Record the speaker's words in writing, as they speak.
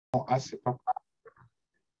as papa.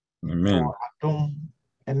 Amen. Adom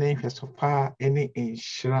ene hwesopa ene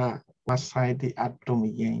enhira waside adom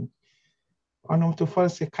yen. Onom to for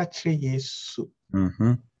se ka kire Yesu.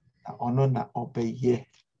 Na ono na obeye.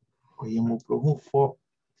 Oyemobrohufo,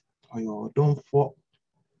 oyodomfo,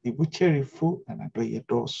 ibucherifo na adoye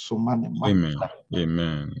do sumane ma. Amen.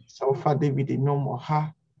 Amen. So fa David no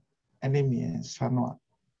ha ene miensa no a.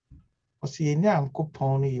 Osi yenya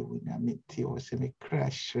ankopon no ye wonyame ti o se me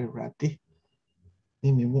crash rade.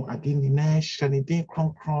 Ni mu ade ni na hye ne din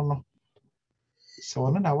kronkron no. So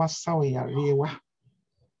ono na wasa wo yarewa.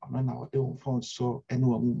 Ono na wode wo fon so ene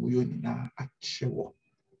wo mu yo nyina akyewo.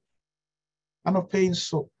 Anope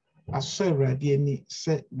so aso awurade ani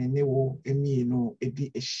se me ne wo emi no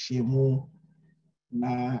edi ehyiemu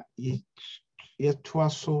na ye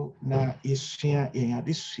toaso na yesua yen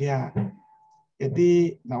adesua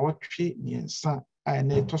edi na wotwe miensa a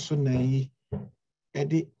na etoso na yi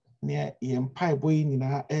edi ne yen paibo yi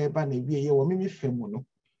nyina eba na wie ye wo memi femu no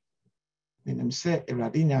menim se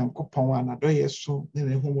awurade nyankopon anadoye so ne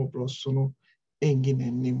ne homobro so no engi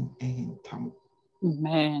nanim entam.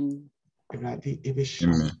 Amen. Awurade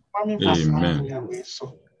ebeshim. Amen.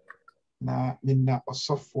 So na minna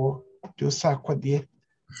osofo do sa kwade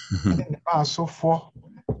and the asofo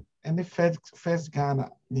and the first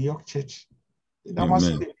Ghana New York Church. That was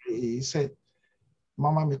he said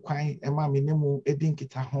mama me kwan e ma me nemu edin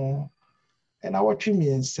kita ho and I watch me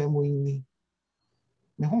and semwini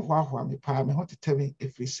me ho hwa me pa me ho tetemi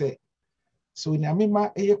efri say so nyame ma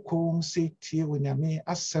eye kom say tie nyame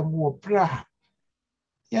asem wo bra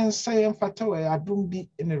yen say mfata we adum bi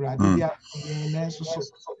in rade bia yen so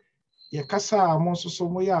ye kasa mo so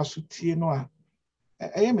mo ya asutie no a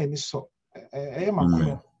eye mani so eye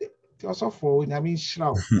makoma ti osofo nyame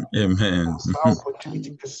nhyira wo. Amen.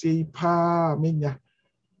 Opportunity to say pa menya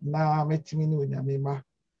na metimi ni nyame ma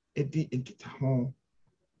edi enkita ho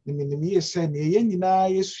ni minimi ye se ne ye nyina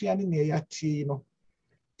yesua ne ne yatie no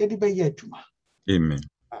edi be ye adwuma. Amen.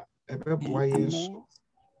 Ebe boa yesu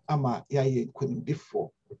ama ya ye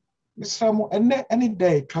nkonimdifo misra mo ene any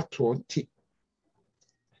day twato nti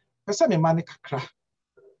pesa me mane kakra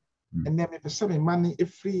ene me pesa me mane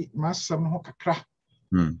efri masam ho kakra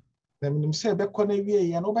na minim se be kɔ na wie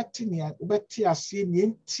ye no obeti ase ne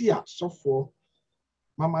ntia sofo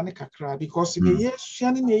mama ne kakra because ne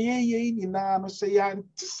yesua ne ye nyina no se ya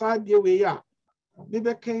ntisa de we ya me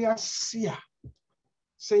be kan ya sia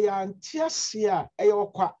se ya ntia sia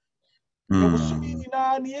eyokwa na busumi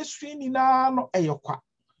nyina ne yesua nyina no eyokwa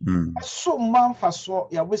so manfa so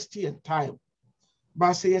ya waste time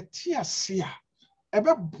ba se ya tia sia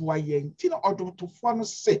ebe boa ye nti na odomtofo no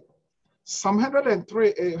se Psalm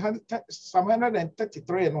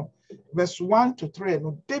 133 no, verse 1 to 3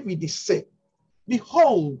 no, David is saying,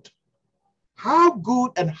 behold, how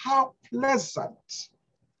good and how pleasant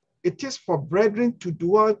it is for brethren to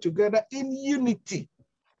dwell together in unity.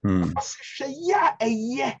 And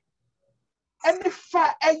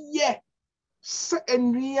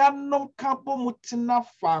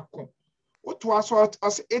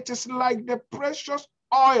it is like the precious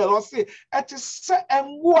oil, or say, it is set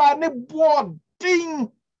and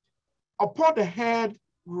boarding upon the head,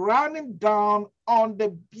 running down on the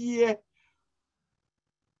beard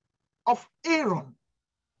of Aaron.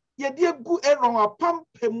 Yedi gu Aaron apam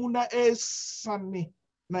pemuna esani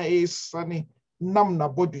nam na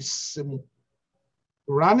body semu.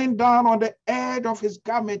 Running down on the edge of his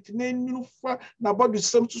garment, na body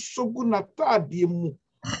semu so good na tadiemu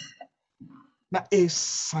na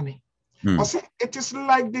esani. It is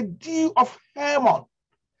like the dew of Hermon.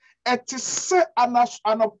 It is set an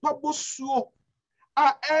apabusuo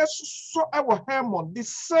so our Hermon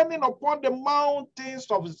descending upon the mountains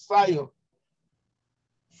of Zion.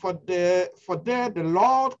 For there the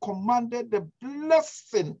Lord commanded the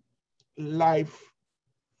blessing, life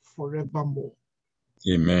forevermore.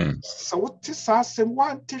 Amen. So what is us and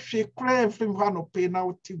one tissue crave from one pay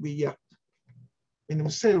now TV? In him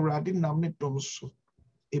say, Radin Namni Domso.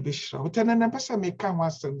 Ebishra utana na pesa meka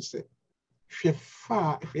wasem se hwe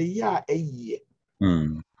fa hwe ya aye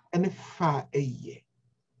ene fa aye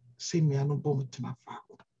se nua no bom tena fa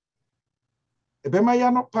ebe ma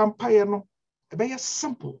ya no pampaye no ebe ya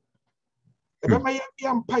simple ebe ma ya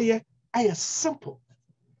bia mpaye aye simple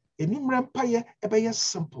enimre mpaye ebe ya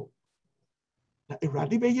simple na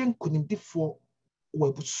erade be ye nkunimdifo wo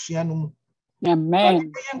abusua no mu.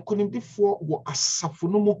 Amen. Be ye nkunimdifo wo asafo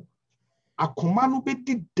no mu. Akoma no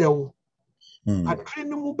bedi dew adwene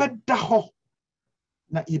no mu beda ho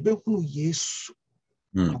na yebehunu Yesu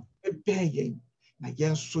ebe yen na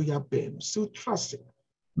yenso ya be no so trust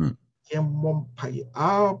yen mompaye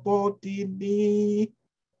abodini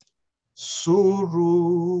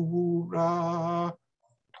surura.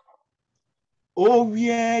 Oh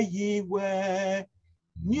yeah, ye were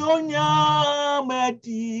nyonya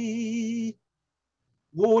medi.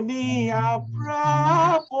 Woni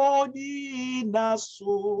abra body na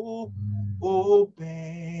so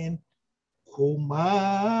open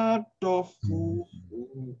kumadofu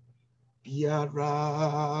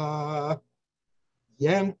biara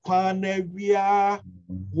yenkwa na wia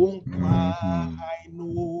wonkwa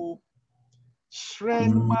haino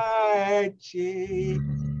shren mache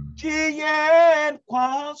jiyen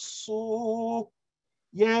kwaso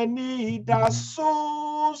yeni da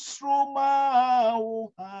so sroma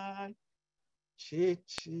uhan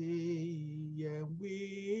chechi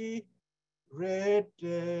yewi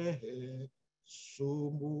rede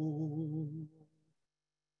sumu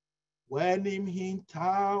when him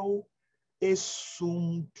hintau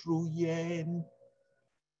esumtruyen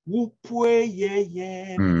wupwe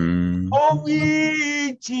yen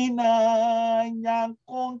owi jina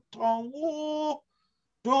nyankontonwu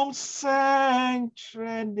dum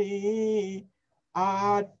sentreni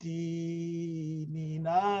adinina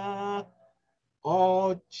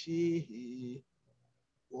ochi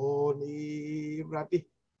oni radi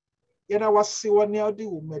yena wasi wani odi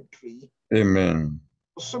umedri. Amen.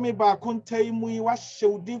 So me ba kontai mu yi wa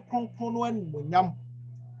hyewdi kronkron no animonyam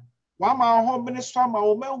wa ma ho mene so ma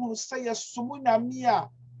wo mahunu say yesumu nyame a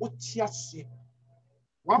otiase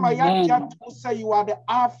wa ma ya tia to say you are the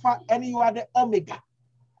alpha and you are the omega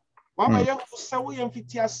wa ma ya hu say wo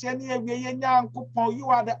yemfitiase ne awie ye nyankopon you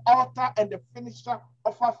are the author and the finisher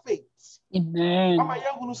of our faith. Amen. Wa ma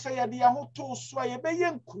ya hu say ye de ahoto so ye be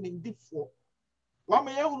ye nkunindifo wa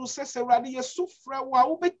ma ya hu say awrade yesu frɛ wo a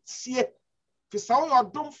wo betie Fisawo your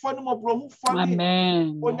dom for no more funny.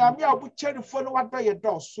 Amen. Onyame abu cherry for no what ye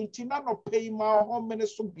do. Suntina no pay my home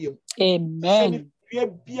minister biom. Amen. We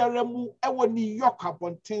biara mu ewo New York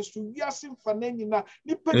abonten so we are sim fanani na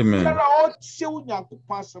nipa Amen. biara o tie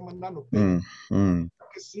Onyankopon asem na no pay.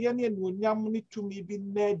 Kesiye ne onyam ni tumi bi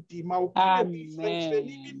na di ma o ka bi fenche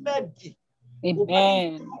ni bi na di.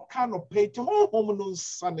 Amen. Ka no pay to home no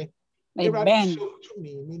nsane. Amen.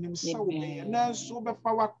 Tumi ni nim sa wo be na so be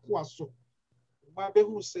fa wakwa so. Babe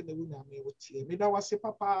who said the winner may would me that was a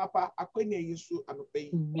papa, a queen Yesu and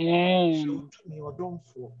obey. Show to me or don't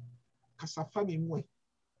for Casafami Mwe.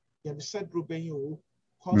 You said, Ruben, you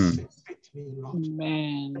consecrate me, Lord.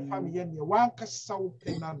 Amen. The family and your one Casau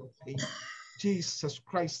penano pay. Jesus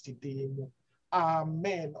Christ, the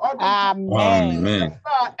Amen. Amen.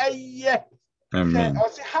 Amen.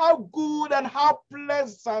 How good and how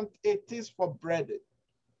pleasant it is for brethren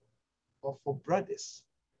or for brothers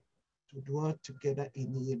to dwell together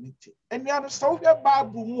in unity. And you understand your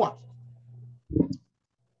Bible more. You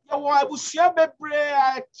are Busia Bebre,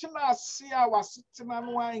 I cannot see our sitting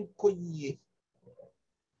on wine coye.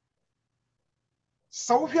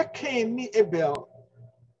 So you came me a bell.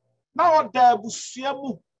 Now there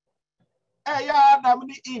Busiamu. Aya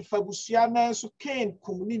Namini if a Busiana so came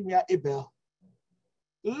Kumunia Ebel.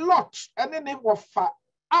 Lot and then it was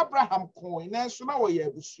Abraham coin, and so now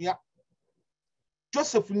you Busia.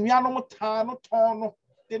 Joseph Niano Tano Tono,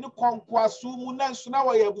 then you conquer Sumu Nansuna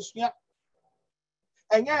Yabusia.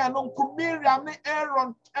 And ya no Miriam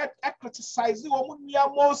Aaron at criticizing Omunia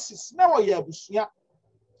Moses, now Yabusia.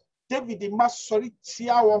 David the Masori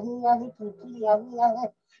Tia or who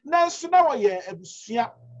Nansuna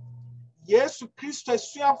Yabusia. Yes, Christo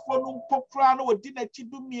Sia for no Pocrano or dinner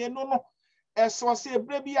Tidumi no. As was a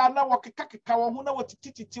baby, I know what Kakakawa, who know what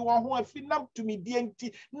Titi, one who have been up to me,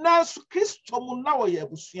 DNT. Now, Christo Munawa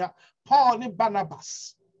Yabusia, Paul ni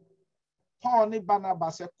Barnabas,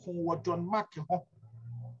 a cool John Mark.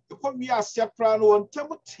 The Korea Siaprano and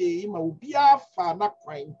Timothy, my will be a far not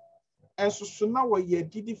crime. And so now ye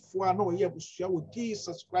did it for no Yabusia with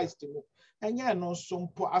Jesus Christ. And ya no some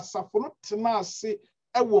poor Asapho Tenase.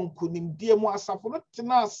 Ewon kunim die mu asafo no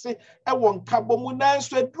tena ase ewon kabomu na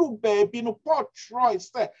nso adru baabi no Paul Troy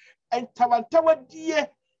say entawantawa die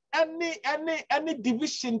any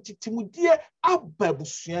division titimudie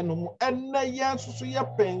ababusua no mu enna yan so ye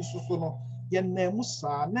pen so no ye na mu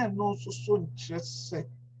sa na no so nkyerese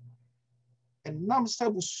ennam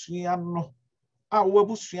sabusua no a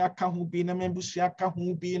wabusua ka ho bi na membusua ka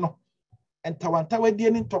ho bi no entawantawa die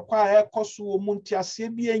ni ntokwa ekoso wo mu ntiase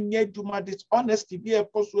bi enya dwuma dishonesty bi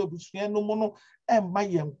ekoso abusua no mu no emma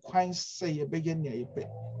ye nkwan se ye beye ne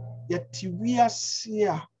ye ti wiase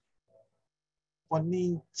a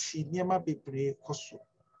oni ti niema bebre koso.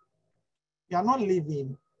 You are not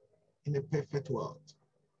living in a perfect world.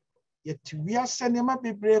 Ye ti wiase niema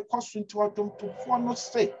bebre koso nti wadom to fo no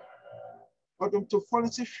se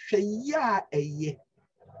hwe ya eye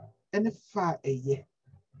any far a year.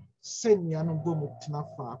 Send me an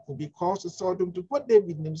because it's all them to what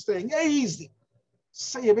David name saying, yeah, easy.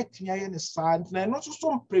 Say a bit in the sand, and also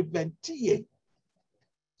some prevent tea.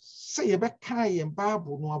 Say a bit and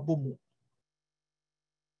Bible no abomu.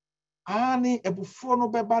 Ani ebufo no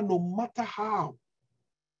beba no matter how.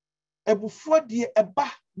 Ebufo die eba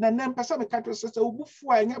na nem pesa me ka say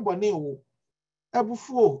obufo anya bone o.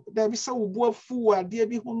 Ebufo there be say obu afu ade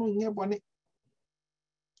bi ho no nya bone.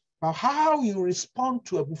 But how you respond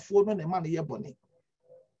to ebufo no na man ye bone.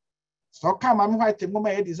 So come am white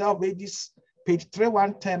mama you deserve this page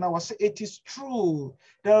 3110 I was say it is true.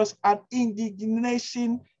 There's an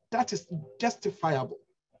indignation that is justifiable.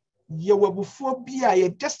 Ye webufo bia ye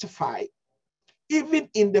justify even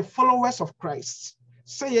in the followers of Christ.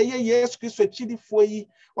 Say yes, Christ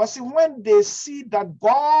when they see that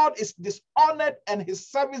God is dishonored and his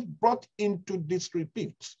service brought into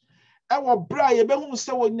disrepute. Our bride, be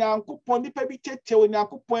say when Yankupon, the baby tete, when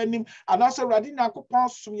Yankuponim, and also Radina Coupon,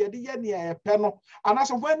 Suyadi, and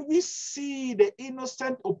also when we see the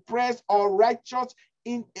innocent oppressed or righteous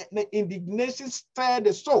in indignation stir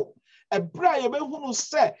the soul. A bride, who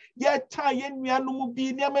say, yet Tayan Yanumu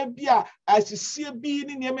be near bia, as you see a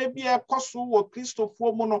being in maybe a costu or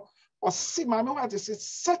Christopher Mono, or see my what is it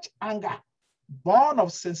such anger, born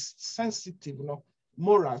of sensitive,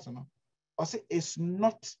 morals, or say it's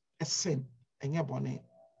not a sin, and your bonnet.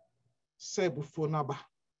 Say before Naba.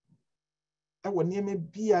 I will name a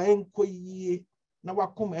beer and ye, now I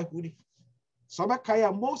come a hoodie. So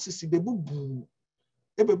Bakaya Moses, Bebu.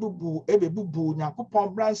 Ebebubu,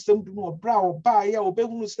 Nyankopon bransem do no bra oba ya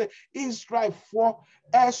obehunu say Israel for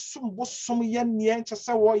esum bosom ye ne enche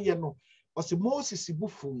se wo ye no o se Moses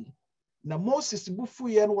bufu yi na Moses bufu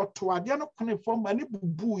ye no to ade no kone fom ani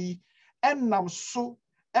bubu yi enam so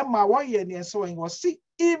e ma wo ye ne se wo see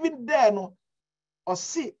even there no o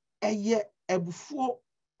see eye ebufu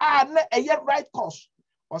na eye right cause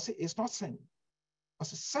o say it's not sin o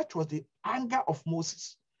say such was the anger of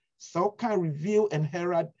Moses. So can reveal and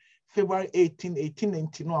herald February 18,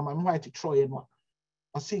 1890. No, I'm white to Troy and one.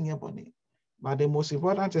 Or seeing your bonnet. But the most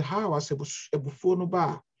important is how I say a buffon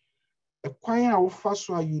bar. A choir how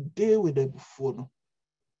fast are you deal with a buffon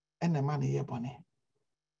and the money your bonnet.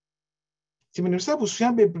 Timinus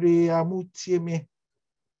Busian bebre a mutieme.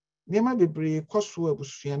 Nema bebre cosu a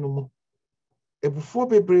busianumo. A buffo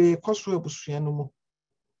bebre cosu a busianumo.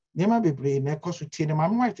 Nema bebre ne cosu tina.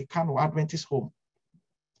 I'm white to Cano Adventist home.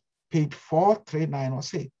 Page 439 will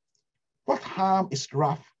say, what harm is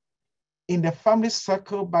wrath in the family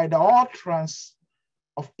circle by the utterance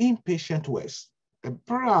of impatient words? The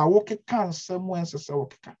bra woke can someone says for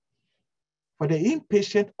the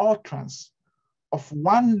impatient utterance of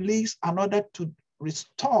one leads another to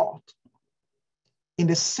restore in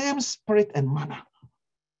the same spirit and manner.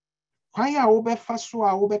 Why are over faso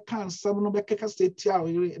over can some no beka setia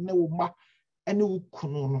ne uma ene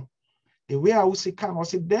ukuno. The way I will say come, I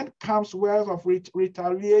say then comes words of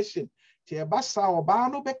retaliation. Tiabasa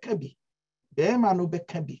obano bekabi, beemano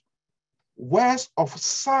bekabi. Words of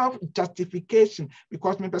self-justification,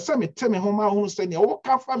 because me person me tell me homa who say ne o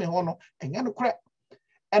kafa me hono enye kre.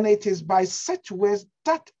 And it is by such words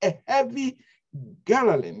that a heavy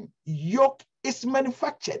garland yoke is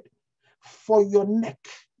manufactured for your neck.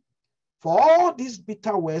 For all these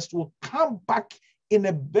bitter words will come back in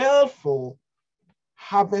a baleful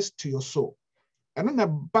harvest to your soul. And then the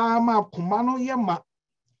Bama Kumano Yama,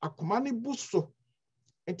 a Kumani Busso,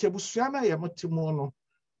 and Tebusiana Yamotimono.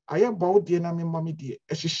 I am bowed dear Nami Mammy dear,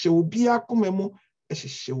 as she shall be a Kumemo, as she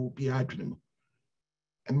shall be a dream.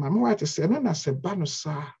 And my mother said, and I said,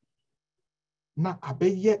 Banusa, na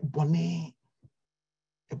abeye bonnet,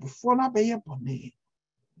 a bufona beye bonnet.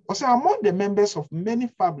 Also, among the members of many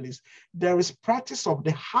families, there is practice of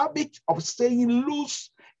the habit of saying loose,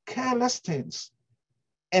 careless things.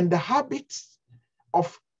 And the habit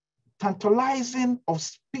of tantalizing, of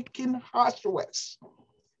speaking harsh words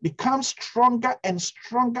becomes stronger and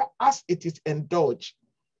stronger as it is indulged.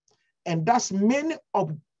 And thus many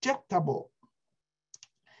objectable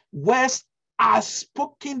words are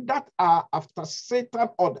spoken that are after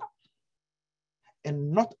Satan's order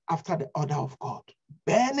and not after the order of God.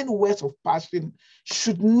 Burning words of passion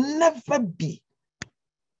should never be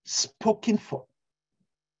spoken for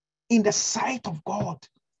in the sight of God.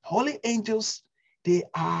 Holy angels, they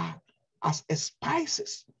are as a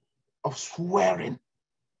spices of swearing.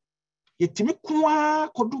 Yetimi kwa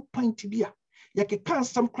kodu pointibia. Yake kan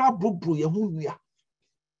sam kra brubru ye hunya.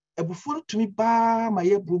 Ebufuru tumi ba ma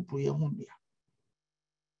ye brubru ye hunya.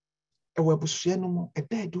 Ewe busua no mo,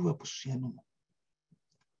 eda edu we busua no mo.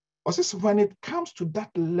 When it comes to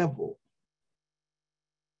that level,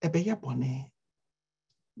 ebeye bone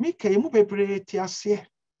mika yemu bebre ti ase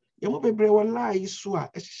yemu bebre wala isu a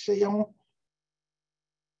ehye ye ho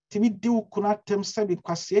timi di ukuna tem sabi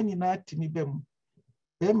kwase nyina timi bem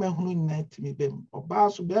be ma hunu nyina timi bem oba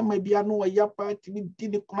so be ma bia no ya pa timi di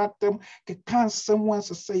ni kuna tem ke kan semwan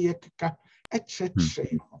sese ye keka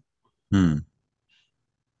echeche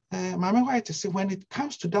mama why to say when it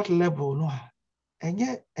comes to that level no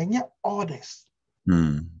enye orders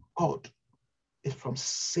God is from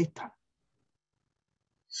Satan.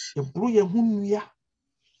 You brew your hunya.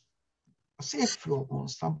 I say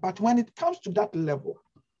but when it comes to that level,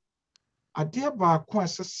 I dear ba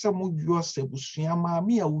some you say busuyama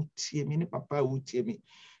me a utie me papa utie me.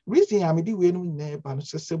 Reason I di we no neighbor no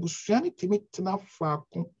say busuani timi tena fa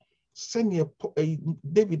ko senior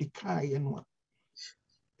David kai no.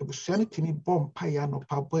 Busuani timi bom pa ya no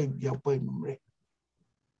pa boy bia boy numre.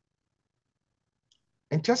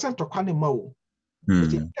 Interesting to kwani ma o.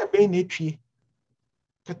 It e be na twie.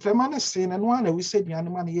 Katrama na say na no na we say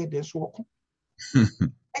biane ma na ye den so woko.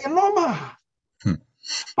 E normal.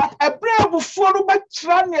 But a brave before no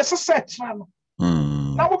betra ne sese tra no.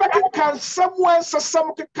 Na wo beka someone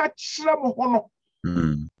some catch them hono.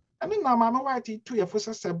 I mean na mama white to your for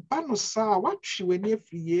say ba no sa watwe wani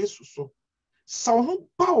afiri Yesu so. Sa ho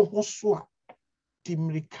ba ho so a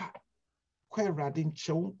dimrika kwa rade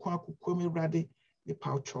nche wo kwa kokomi rade e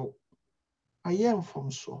paucho. Ayem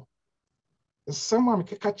from so. Someone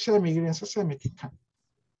keka kire me yire sese me keka.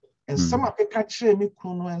 And some keka kire me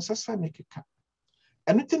kunu en sese me keka.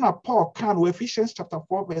 Anything that Paul can with Ephesians chapter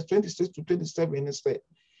 4 verse 26 to 27 is that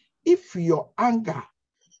if your anger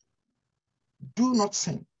do not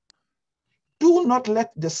sin, do not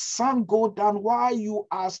let the sun go down while you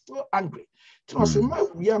are still angry. So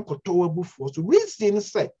reason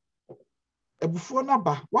say before na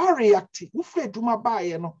ba wa react wo free duma ba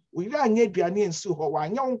ye no we ira anya aduane ensi ho wa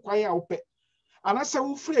anya nkwan a wo pe anase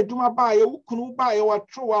wo free duma ba ye wo kunu ba ye wa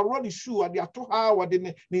tro wa roll shoe wa de ato ha wa de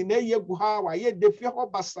ne na ye gu ha wa ye de fie ho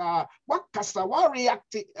basa wa kasa wa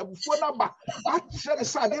react before na ba wa chere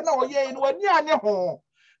sa de na wo ye no ani anye ho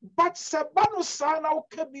but se ba no sa na wo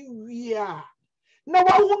ka bi wi a na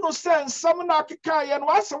wa hu no se nsam na akeka ye no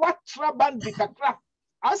wa se wa tra bandi kakra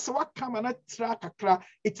as what come and track a crack,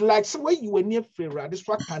 it's like so when you were near Ferra, this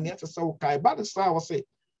what can yet so kai, but the star was say,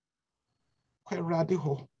 quite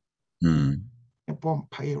radical. A bomb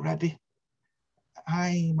pie ready.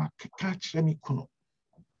 I ma catch me kuno.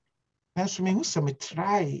 As me who some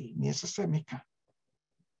try near Samica.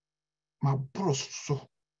 My bros so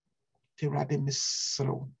te radi miss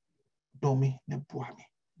domi ne buami.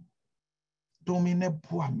 Domi ne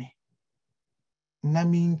buami.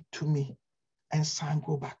 Namin to me. And sang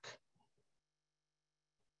go back.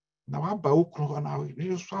 Now I bow now,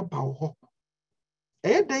 you swap bow.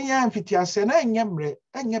 Eh, then ya amphithias and yamre,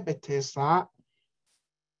 and ya betesa.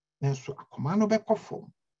 Then so a command back of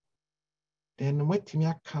form. Then wait me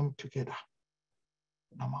come together.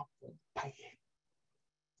 Nama paye.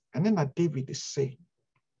 And then David is saying,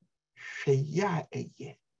 Shaya a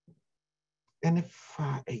ye, and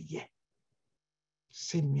far a ye.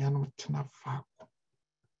 Send me an tana far.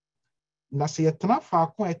 Nasi a tana far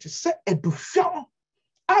quite to say a dufan.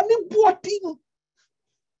 Ani boating.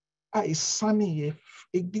 I sunny if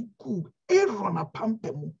a big good air a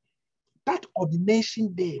pampemu. That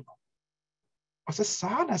ordination day. I said,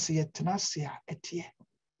 Sana say a tenacia etie.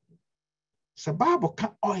 Se Bible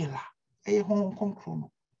can oil a home concrono.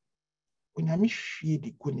 When I miss she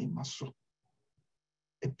the good in my soul.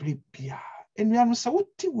 A bripia. And we are so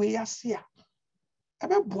way I see. A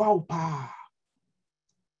be bow pa.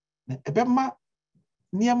 A be ma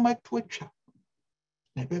near my twitcher.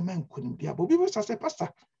 A be man couldn't be able. People say, Pastor.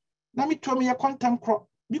 Nami told me a content crop.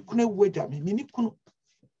 Me couldn't wait at me. Me couldn't.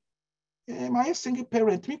 My single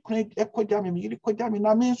parent, me couldn't echo jam me. You could jam me.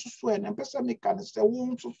 I mean, so swear and person me can say,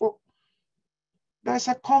 won't so. There's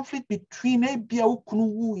a conflict between a bia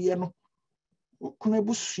ukunu yeno,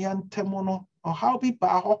 ukunebusian temono, or how be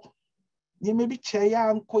baho. You may be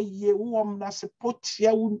chaya uncle ye wom na support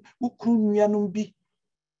ya ukunuanumbi.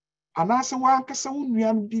 And as a one cassa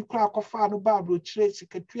union be crack of fano babro trace,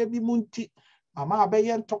 catrebi munti, Mama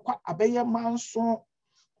abeyan tokwa abeyan man so.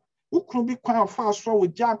 Ukunu be quite fast so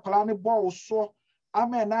with Jack Plani ball so.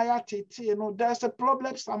 Amen. I no, there's a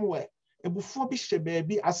problem somewhere. A before be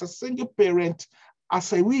baby as a single parent.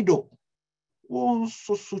 As a widow, one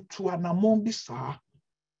so to an among bisa,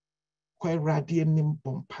 quite radiant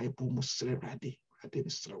nimbom pipe musre radi,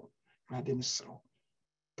 radimistro,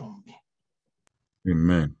 don't me.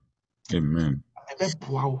 Amen. Amen. I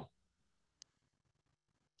wow.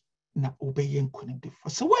 Na obeying couldn't differ.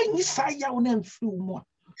 So when you say ya on them few more,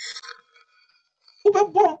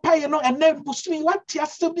 Ube bompa no and then busumi what tia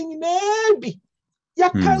something in ebi. Ya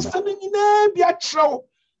can something in ebi a trow.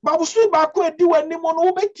 But busumi bako edi wani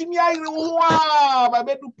mono ube timi ayre wa. But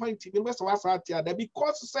be do point in the rest of us out here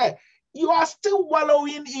because say you are still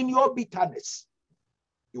wallowing in your bitterness.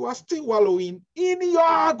 You are still wallowing in your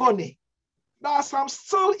agony. There's some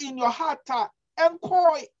still in your heart and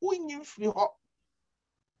koi winning free ho.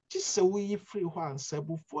 Just say we free one say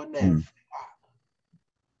before never.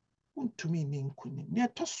 To me, near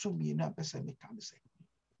Tosumi, na person me can say.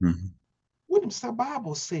 When the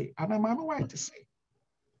Bible say, and I'm right to say,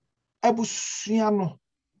 Ebusiano,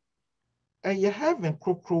 and you haven't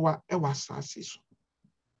crocroa ewa sasis.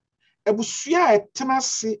 Ebusia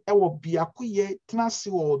tenasi ewa biakuye,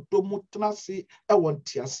 tenasi or domo tenasi ewa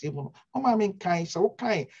tiasimono. I mean, kind so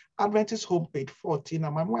kind Adventist home page 14.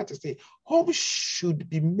 And I'm right to say, home should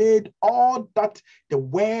be made all that the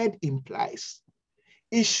word implies.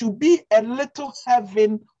 It should be a little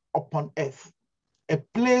heaven upon earth, a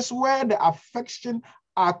place where the affection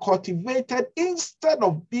are cultivated instead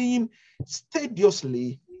of being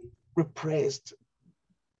studiously repressed.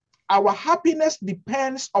 Our happiness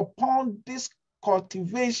depends upon this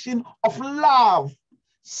cultivation of love,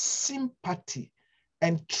 sympathy,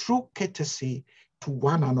 and true courtesy to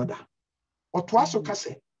one another. Or to also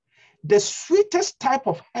say, the sweetest type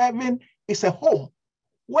of heaven is a home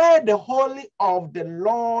where the holy of the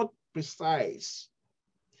Lord presides.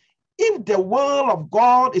 If the will of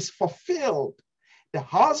God is fulfilled, the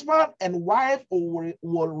husband and wife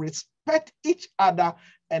will respect each other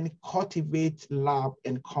and cultivate love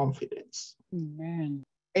and confidence. Amen.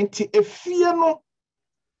 And if you know,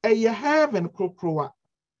 you have and crocroa,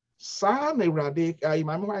 son, a radic,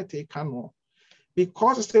 my wife,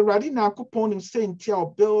 because it's a radina coupon saying,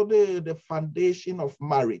 build the foundation of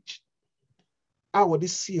marriage. I would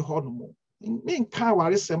see hormone. But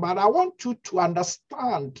I want you to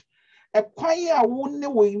understand a choir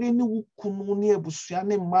wouldn't win near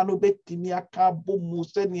Busiane Mano Betimiaka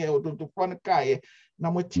Bomusenia or the Foncae,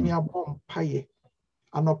 Namotimia Bom Paye,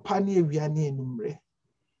 and Opani Vianney Numre.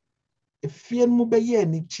 A fear Mubeye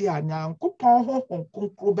Nichiana, Coupon Hong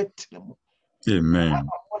Kong Betlemo. Amen.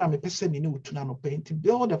 I'm a person in Utunano paint to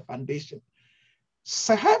build a foundation.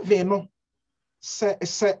 Sahaveno, say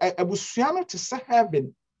a Busiano to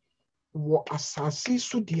Sahavin. What asasi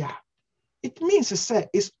sudia. It means to say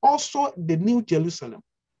it's also the New Jerusalem.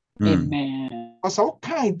 Amen. As all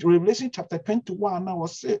kind Revelation chapter 21 now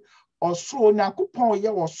was say also Nakupon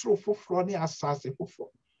ya was so for froni asasi for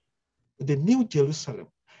the New Jerusalem.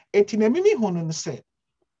 And in a mimi honon said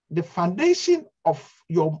the foundation of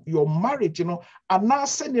your marriage, you know, and now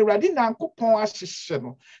send the radina kupon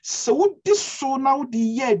ashiseno. So this so now the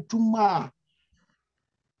year duma.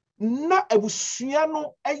 Na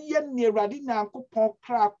ebusuano eye ne radi nyankopon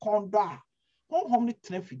kra konda honhom ne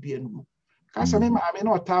tena fidue no mu ka sa me maame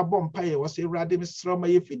na ota bom paye wo se radi misro ma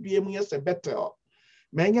ye fidue mu ye se betel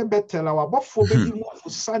ma enye betel a wabofo bedi mu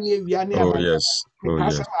fusane awia ne Oh yes. Oh ka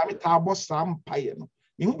yes. sa maame ta abosam paye no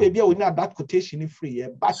me hu bebi a oni that quotation free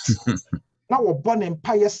but na wo born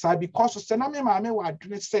empire sa because se na me maame wa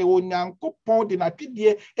adwene se onyankopon de na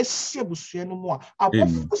twedie esie busua no mu a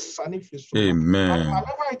abofo sane fi so. Amen. I'm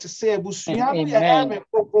right to say busua no ye heaven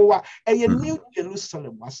proper a New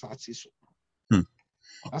Jerusalem was so.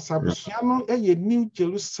 As busua no a New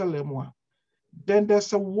Jerusalem, then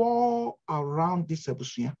there's a wall around this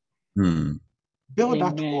busua. Build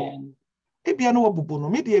that wall. Ebia no obubu no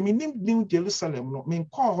me de me New Jerusalem no me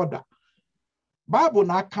call order. Bible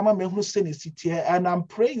na kama me hu se ne sitie and I'm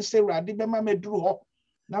praying say rade be ma me duru ho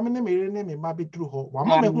na me ne me ma be duru ho wa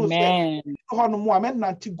ma me hu se ho no mo amen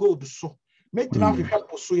nanti gold so me dina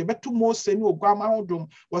hwehwe so ye betu mo se ni ogwama hodom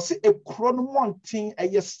wo se ekro no monten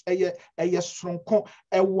eye sonko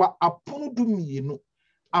ewa apono du mienu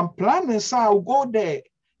I'm planning say I'll go there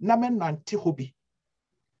na me nanti hobi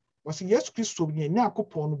wo se yes Christo ni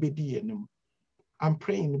akopon no be di enum I'm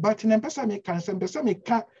praying but in pesa me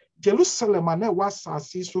kan Jerusalem and was so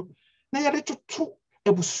na yade to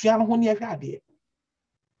ebusuan ho ne ahwade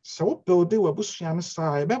so build we ebusuan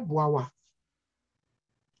sa e beboawa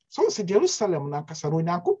so se Jerusalem na kasaro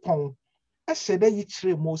nyankopon e sede yi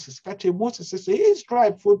kire Moses ka kire Moses say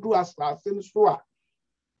Israel for do asase so a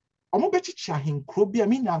omo bechichi ahenkro bia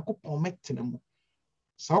me nyankopon metene mu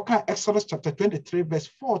so ka Exodus chapter 23 verse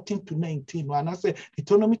 14 to 19 no and say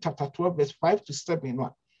Deuteronomy chapter 12 verse 5 to 7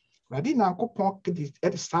 no Radi nankopon kedi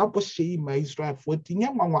e sabo shei ma Israel for tinya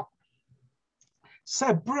nwanwa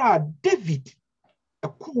se bra David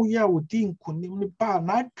ekwu ya odi nkonim ni ba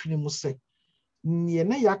na adwene mu se ne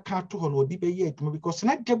na yaka to ho no odi be ye adwuma because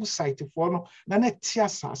na Jebusite for no na na ti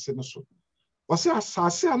asase no so wɔse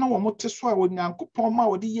asase a na wɔn te so a Onyankopɔn ma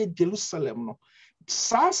wɔde yɛ Jerusalem no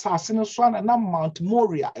saa asase no so na Mount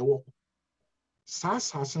Moriah ɛwɔ saa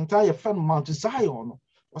asase no ta yɛ Mount Zion no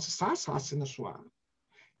wɔse saa asase no so a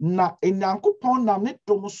na Onyankopɔn nam ne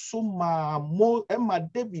dom so ma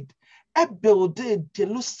David build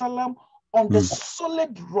Jerusalem on the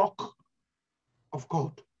solid rock of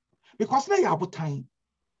God because na yɛ abotan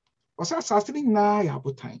wɔse asase no nyinaa yɛ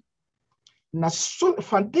abotan. Na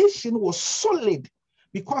foundation was solid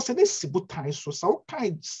because it is sibutai so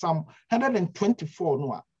kind Psalm 124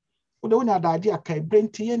 no we don't have the idea kai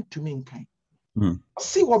brenti to me kind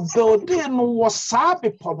see what building was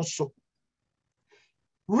sabe pon so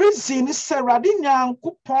reason is Saradinya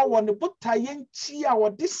Kupon when the butayen chia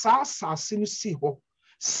or this asas in see ho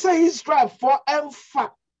say Israel for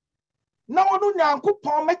emfa now no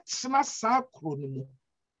Yankupon metsna sacro no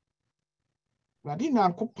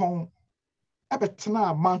Radina Kupon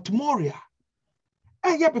ebetena Mount Moriah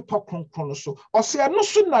eye be pokronkron so o se no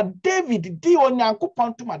so na David di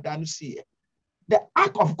Onyankopon to madanu see the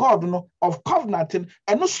ark of God no of covenant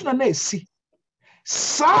and no so na esi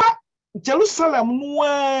sa Jerusalem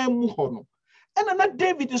no mu ho no ena na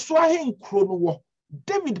David so ahenkro no wo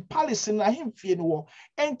David palace na ahemfie no wo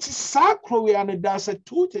enti sa kro we and there's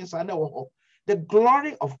two things I know the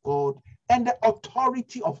glory of God and the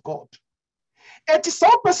authority of God. It is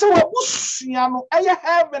some person who busiano aya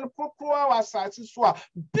heaven kokro asase so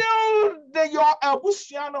build your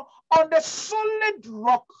busiano on the solid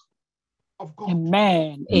rock of God.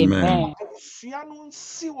 Amen. Amen. Busiano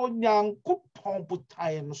si Onyankopon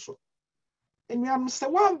botae no so. Enyam se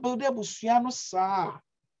wan build busiano sa.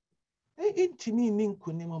 Intimi ni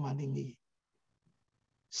nkonim ma ni.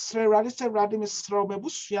 Srerade me sro me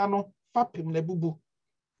busiano fapem na bubu.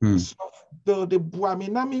 Build the buami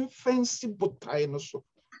na min fancy botai no so.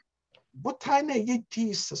 Botai na ye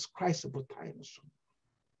Jesus Christ botai no so.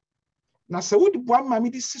 Na se wo di buami ma mi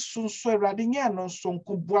di sisun so erade nya no so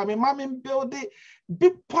nko buami ma min build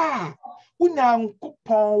bipa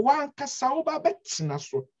Onyankopon wan kasa wo ba betina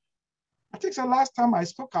so. I think the last time I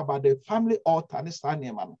spoke about the family altar and this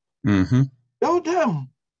name build them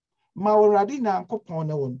ma erade Onyankopon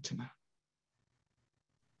na wontina.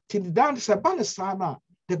 Till down se banisana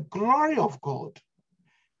the glory of God,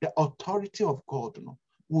 the authority of God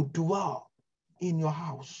will dwell in your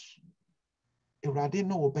house. Erade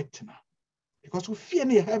no betina. Because we fear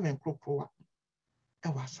near heaven krokroa. E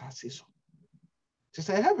was so. To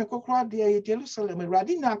say heaven krokroa dear Jerusalem,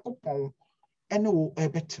 erade Nyankopon eno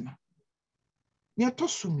betina. Near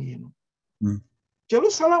Tosumi.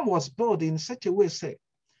 Jerusalem was built in such a way, say,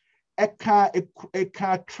 a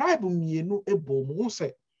tribe mienu ebo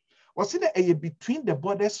say. Was it between the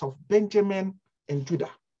borders of Benjamin and Judah?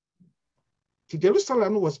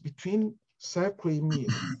 Jerusalem was between Sakre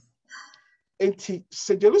and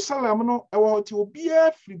Jerusalem no will be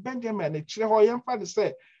free Benjamin and Chehoyam father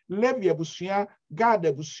say Levi Abusia, Gad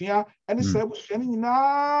Abusia, and the Sabusian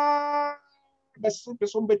na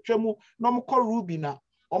person betremu no mo Rubina,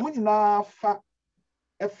 or na fa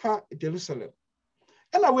Jerusalem.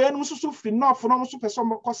 And away and so free north for no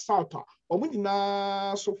person south or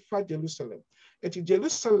na so far Jerusalem. At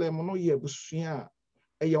Jerusalem no ye busia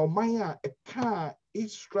a yomaya a car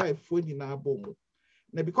is strive for the nabomu.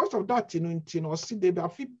 Now because of that, you see they be a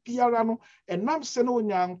fit piano and nam seno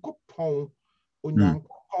Onyankopon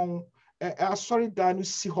sorry danu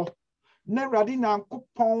si ho. Ne radi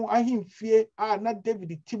Nyankopon ahim fie na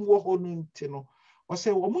David tim wo ho no ntino. O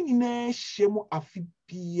say wo mu nyina hyemu afi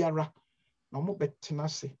biara. No mo betina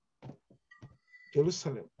se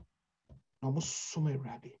Jerusalem no mo sume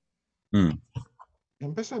rade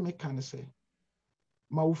empesa me kan say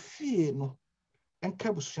ma ofie no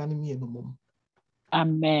enka busuane mi enumom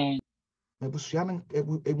Amen ma busuane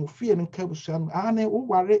emufie no enka busuane na wo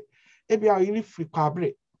ware e bia yiri free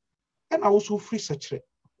kwabre e na wo so free sechere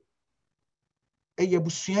e ye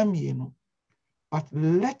busuane mi enu but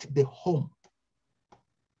let the home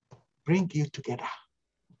bring you together.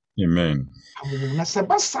 Amen. Na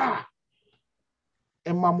sebasa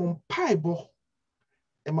emamon paibo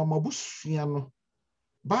emamabusua no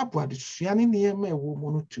babu adesua ne niema ewo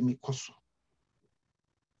mu no tumi koso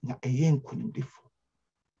na eye nkunimdifo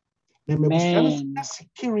na mabusua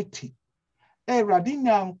security erade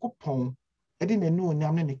Nyankopon ede nanu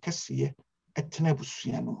onyam ne kesiye etena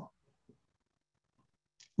abusua no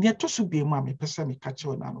ne toso bi mu amepesa me kache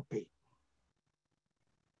ona no pay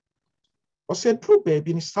o se true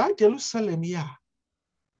baby ni sa Jerusalem ya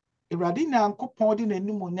erade Nyankopon de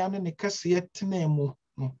nanu onyam ne kesiye etena mu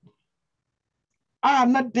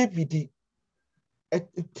na David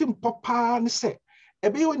tim papa ne se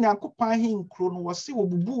ebe Onyankopon hin kro no wose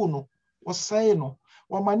obubu no was saying no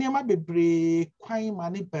or my name be break quine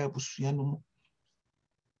money babusianum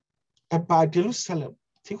about Jerusalem.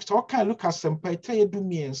 Think so can look at some pay do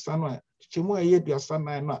me and son. Chimo ye son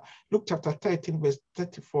Luke chapter 13 verse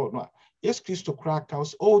 34 no. Yes, Christo crack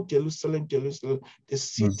house, oh Jerusalem, Jerusalem, the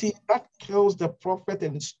city that kills the prophet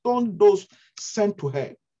and stone those sent to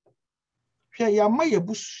her. Here ya my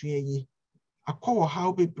bush I call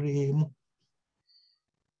how be brave.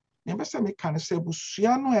 Never say me can say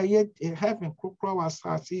Busiano a heaven crocra was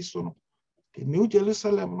so the New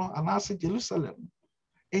Jerusalem no and I say Jerusalem.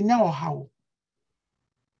 And now how?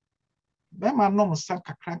 Bema no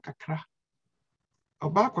sanka crankakra.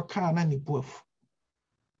 Obako can any boof.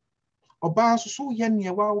 Oba so yen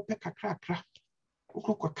ye wow peka crackra.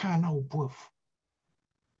 Ukoko can now boof.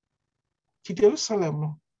 To Jerusalem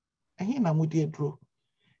no, and he na mudi dro.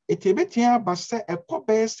 Etebetia basa a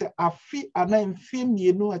cobe se a fee and I'm film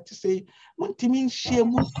ye know to say, Muntimin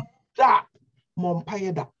shame da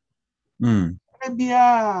mompayeda.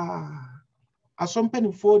 Ebia a some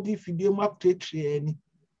penny 40 video map tree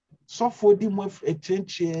so 40 month a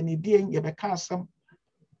trench any dear yebeka some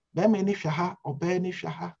Bemeni shaha or Benny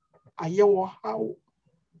shaha. Ayewo how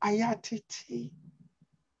ayatiti.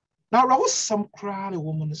 Now there was some crowd a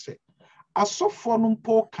woman said. I saw for no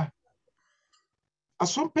poker. I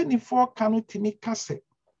saw penny for canoe timmy cassette.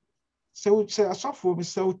 So say I saw for me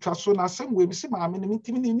so trason as some way, Miss Mammy,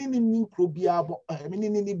 meaning probiabo,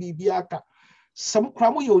 meaning bibiaka. Some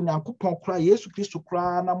cramo yo nankupon cry, yes, Christo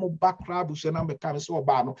cry, no back crabus and I'm a kind of so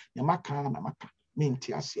bano, Yamaka, Namaka,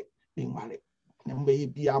 Mintias, being married. Number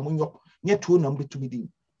be amunyo, near two number to be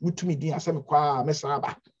mutumidi as I'm qua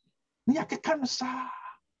Messaba. Niaka sa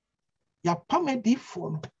ya pamedi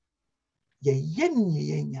phone. Ye yen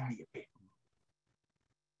ya ye.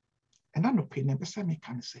 And I no pay never say me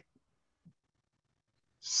can say.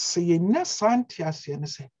 Say ye na santias yen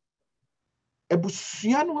say.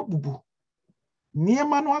 Ebusiano bubu. Near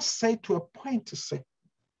man was say to a point to say.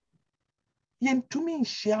 Yen to me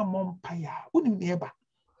share mompaya, unim neighbor.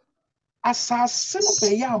 Assassin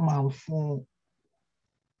be ya man phone.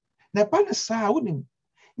 Ne banasa unim.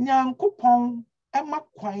 Nyankopon Emma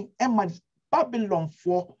Quine Emma Babylon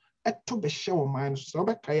for a to be show man so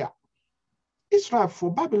be kaya. Israel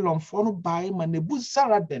for Babylon for no buy man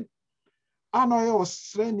Nebuzaradan. Anoye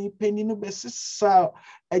osreni penny no besisa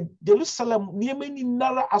a Jerusalem near many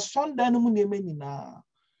nara a son danum near many na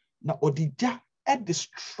odija and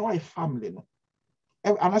destroy family no.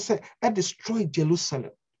 And I say destroy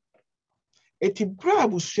Jerusalem. Eti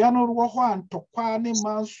brabu siano roho antokwane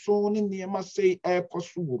manso ni niema say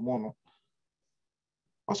kosu womono.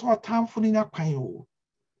 Also time for ni nakwan o.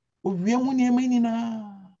 Owiemu niema ni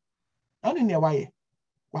na. Ani ne waye.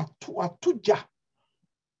 Watuja.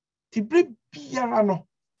 Tibre biara no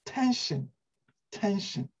tension.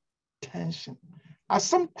 As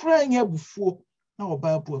some crying here before, now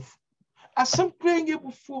about buff. As some crying here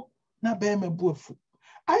before, now bear me buff.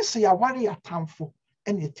 I say a warrior time for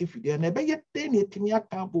any activity, and a better day to me a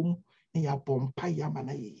tabum in your bompire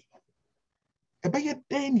manae. A better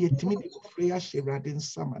day to me the freya she radin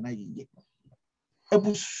samanae. A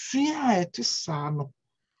busia at son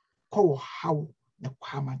call how the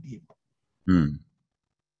Quamadim.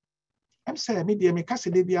 I'm saying, media me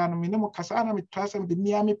cast the piano, minimum casana, me trust and the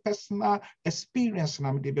Miami personal experience, and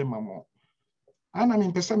I'm the Bemamo. And I'm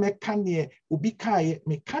in person, me can ye, Ubikai,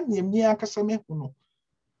 me can ye, Mia Casamecuno.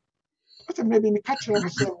 But maybe me catch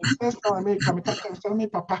myself, first time I make me catch myself, me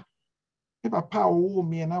papa. Me papa, oh,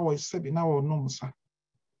 me and I was 7 hours, no, sir.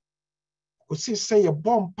 Could see say a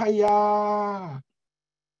bomb paya.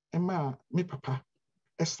 Emma, me papa,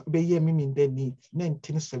 as be ye me in the need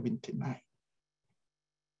 1979.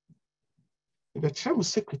 The term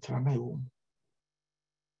secretary na yo.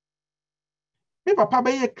 Me papa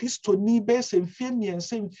be ye Christo ni be se mfie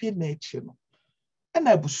miense mfie na echi no. E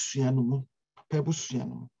na abusua no mu, papa abusua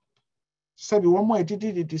no mu. Sabi wo mo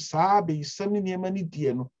edidi saa be yisam ni niema ni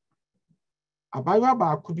die no. Abayo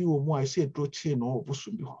ba akubi wo mu a se edrochi no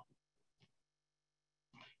obusu bi ho.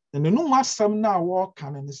 Na nenu mu asam na wo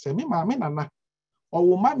kan ne se me ma me nana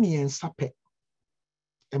owo ma miensa pe.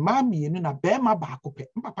 E ma mienu na be ma ba akopɛ.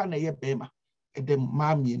 Papa na ye be ma edem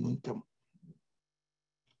ma mienu ntam.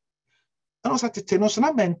 And also to tell us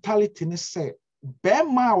na mentality ne say be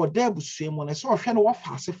ma o da abusua mu na se ohwe no wo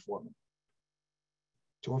faasefo no.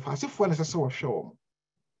 To wo faasefo na se ohwe wo.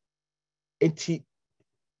 Enti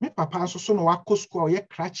me papa nso so no wakosko ye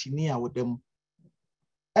cratch ni a wodam.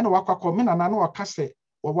 E na wakwakọ me nana na waka se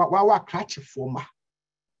wa cratch fo ma.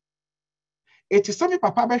 Eti se me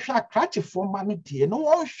papa be hwa cratch fo ma no die no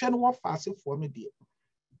wo hwe no wo faasefo no die.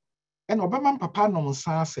 E na obema papa no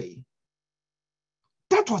nsa asai.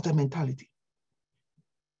 That was the mentality.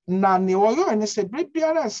 Na ne oyo ene se bre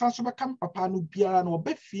biara san so beka papa no biara no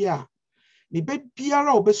obe fia ne be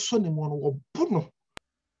biara obe so ne mo no obu no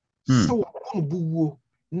so obu buwo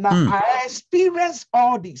na I experience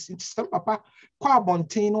all this. It's some papa kwa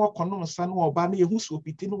bonten no kono nsa no oba na yehu so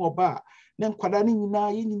piti no oba na nkwada ne nyina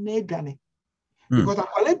ye nyina adwane because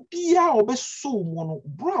akwala bia obe so mo no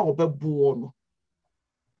bro obe buwo no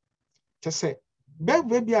te say be a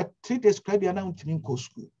 3 days kwa bia na untimi nko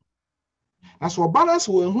school. As for balance,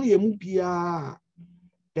 when who you mubia,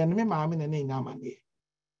 then me mammy and namani.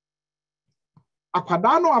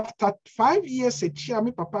 Aquadano after 5 years, a chia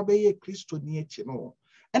me papa be a Christo near chino,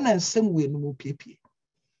 and then same way no more pipi.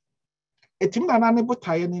 A team that unable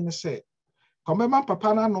tie in say, come my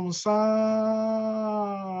papa no sa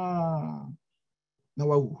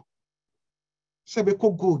no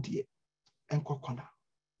sebeko go dear and cocona.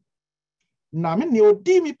 Namin yo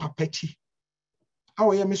dimi papechi.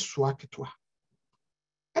 How I miss swaketwa.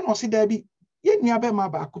 And was it there be ye never ma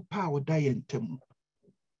ba kupa or die in tem.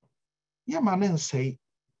 Ye man say,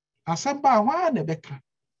 Asamba one a becker.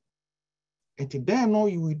 And then no,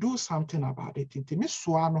 you will do something about it. It Miss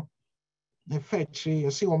Swano, the fetch,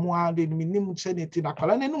 you see, or more than minimum said it in a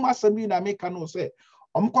colony, no master being a make no say.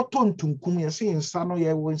 Cotton to cum, you see, in Sano,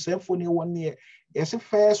 ye will say for near 1 year. Yes, a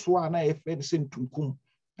first one I fed sin to cum.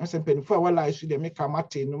 I said, penny for well, I should make a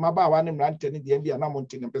Martin, no matter one and ranting in the Indian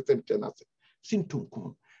mountain and percent tenants. Sin to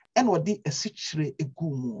cum. And what did a situation a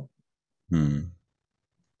gumo. And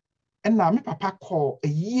now me papa call a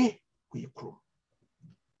year we crew.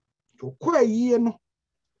 To quite a year no.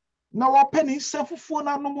 Now our penny self for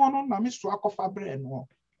no more no Miss Swak of Fabre no.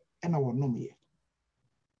 And I will know me.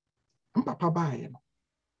 And papa buy no.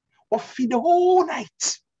 Or feed the whole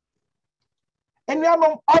night. And now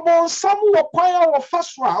no about some will choir or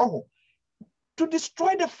first round to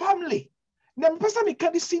destroy the family. Then person me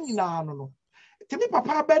can't see no. Tell me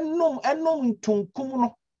papa ben no and no to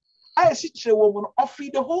kumuno. I see a woman off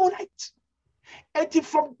the whole night. And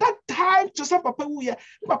from that time to some papa who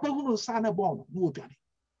no son a bomb, no daddy.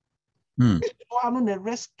 On a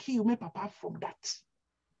rescue me papa from that.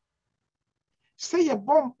 Say a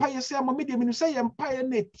bomb pie, say I'm a medium, say empire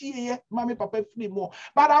net, mammy papa free more.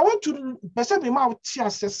 But I want to present him out here,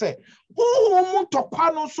 say, who to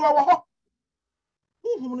quano so our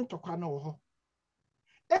who to quano.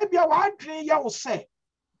 Maybe a white dream, you will say.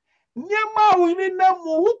 Nyama wini na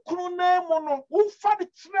mu ukunu na mu no ufa de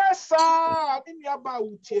tresa ni aba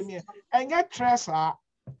utie me enye tresa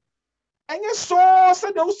enye so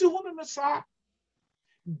se de usi hunu no sa.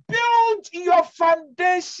 Build your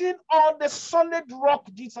foundation on the solid rock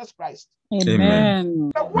Jesus Christ.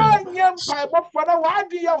 Amen. The one yam Bible for the why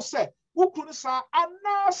do you say ukunu sa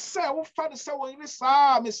ana se ufa de se woni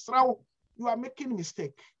sa misra you are making a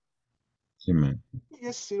mistake. Amen.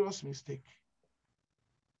 Yes, serious mistake.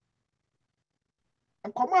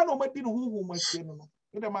 And command no maybe who much no.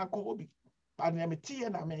 The man call me. And I'm a tea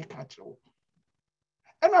and I may catch you.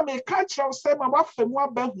 And I may catch you, say, my wife and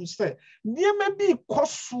one bell who said, near may be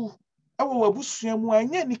cosu. I will wish you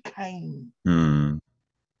any kind. And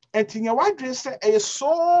in your white dress, a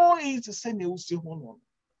so easy to say, you see one.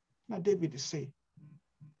 Now, David is say,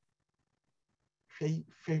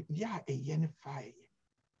 yeah, a yen fire.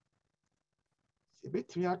 The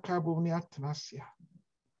betria carbonia tenacia.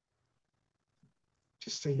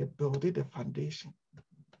 Just say you builded the foundation.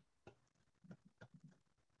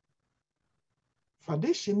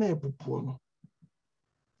 Foundation na ebubuono.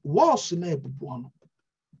 Walls na ebubuono.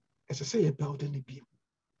 As I say, you building the beam.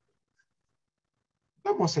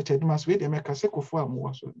 That was such a demas way they make a second for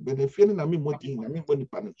more. But the feeling I mean, what in I mean, when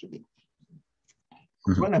panel to me.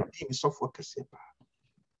 When I'm being software casepa.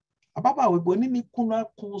 Ababa we bonini kuna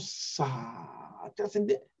kusa. Just in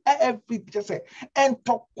the every just say and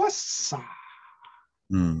to kwasa.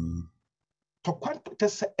 To quanto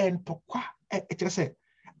just say and to qua just say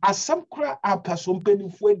as some cry up as some penny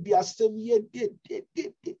for the assembly did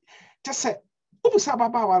just say who was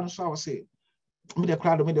Ababa one so say me the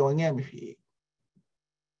crowd me the one year me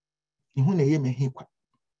you who na me hikwa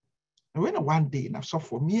and when one day na so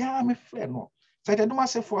for me my friend no so I don't want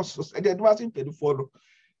say for so I don't want to pay for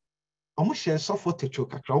almost share so for techo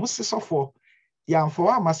kakra almost say so for ya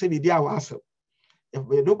for am say the dia was if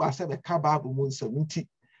we do ba say the ka Bible mun nti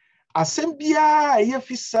asem bia ye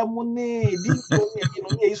fi samune di ko ni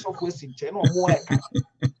no ye so for sin che no mo eka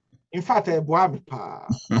in fact e bo am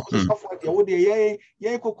pa so for the wo de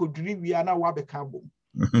ye kokoduri wi na wa be ka bom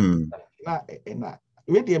na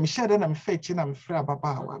we de me share na me fetch na me fra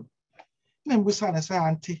Ababa wa na mbusa na say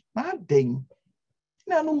auntie na den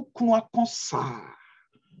na no kunu akosa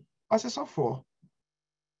ase so for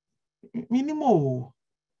minimo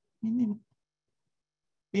minim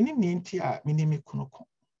nienti a minim kunoko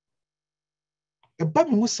eba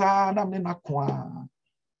mi musa na me nakwa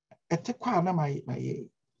ete kwa na maye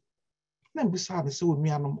na mbisa be se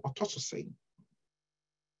onuanom otoso sei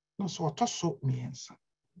no so otoso miensa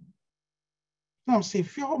na am say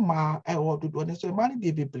fi o ma e ododo ne so ma ne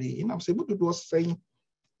be bebre na am say budodo sei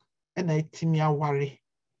e na etimi aware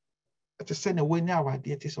ete se na wani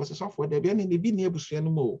awade ete so for da bia ne bi ne abusua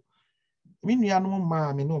no mo mi nuanom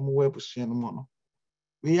ma me no mo wa abusua no mo no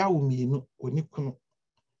we ya wo mienu oni kunu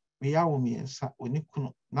we ya wo miensa oni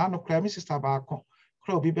kunu na no kra mi sister ba ko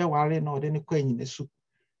kra obi be ware na ode ne kwa nyina su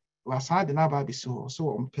wasa de na ba bi so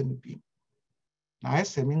o mpe no bi na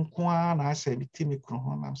ese mi nkoa na ese bi timi kunu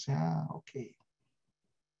ho na say okay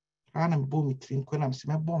ana mbo mi trim ko na me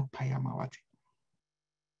me bom pa ya ma wate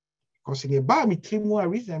because in the ba mi trim mo a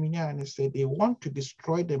reason me and say they want to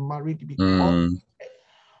destroy the marriage because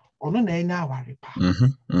ono na enya aware pa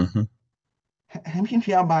I mean,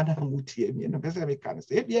 fear bad and mutie me, and the can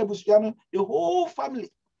say, the whole family.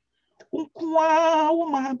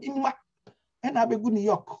 Woman and I be good New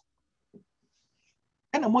York.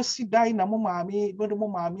 And I must sit down, and mammy, go to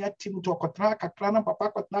mammy at Tim to Cotraca, Crana,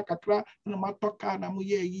 Papa Cotraca, and a matoka, and a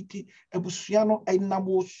muye iti, a busiano, and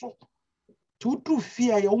namoso. To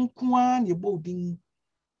fear your own kwan, your boarding,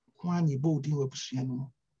 with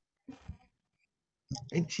busiano.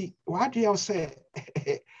 And she, what do you say?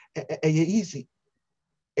 Easy.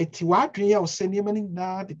 Eti wadwe ya oseni mani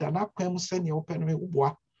na de dana kwam seni open me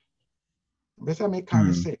uboa better me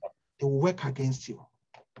can say they will work against you,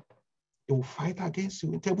 they will fight against you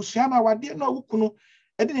ntebusia na wade na wukunu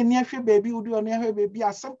e de ne ahwe baby udi ono ahwe baby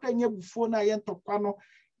asem kra nya bufo na ye ntokwa no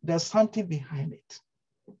there's something behind it,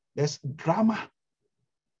 there's drama,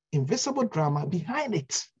 invisible drama behind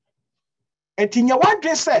it. Eti nya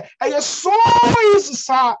wadwe say e so easy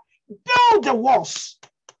sa build the walls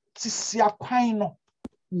sisi akwan no.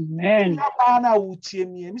 Amen. Bana wutie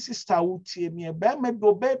mi sister wutie mi be me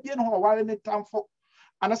do baby no ware ne tamfo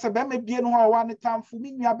anase be me bie no ware ne tamfo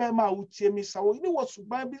mi nua be ma wutie mi sa wo ni wo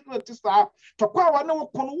suban bi no ti sa to kwa wa ne wo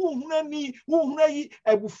kono wo huna yi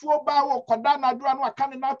ebufuo ba wo koda na do no aka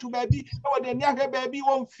ne na to baby e wo de ni ahwe baby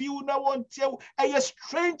won fiu na won tie e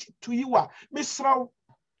strange to you a misra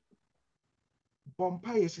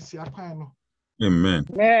bompa yesisi akwan no. Amen.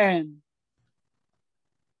 Amen.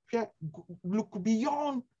 Look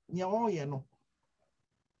beyond nyaoye no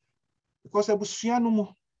because ebusuanu mu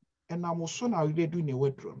enamoso na we do ne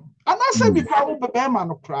wedro no anase bi kwa wo bebe ma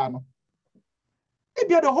no kra no e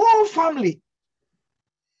bia the whole family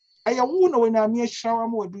aya wo na we na me ahirawa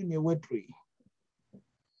ma wadu ne wedro yi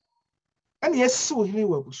ani yesu hiri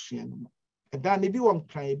wa busuanu mu eda ne bi wo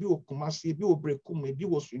nkran e bi wo kumase e bi wo brekum e bi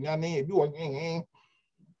wo sunyane e bi wo hen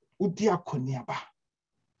udi akoniaba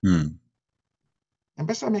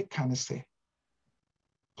Embesa me can say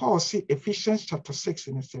Paul see Ephesians chapter 6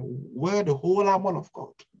 and say wear the whole armor of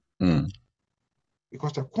God.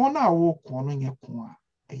 Because the corner walk corner in your corner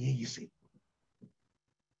easy.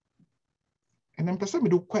 And then person me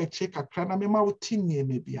do quite check a crana me ma tin near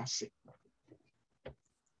maybe I say.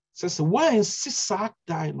 Says why insist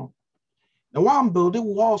dino. The one building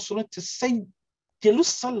walls so to say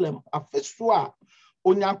Jerusalem afesua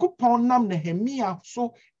onyankopon nam Nehemia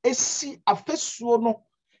so esi afesuo no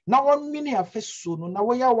na won mini afesuo no na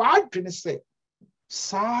wo ya wadwene se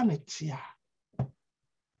sa na tia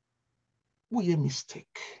wo ye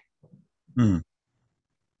mistake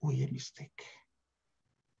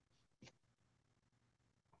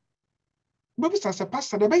Baby say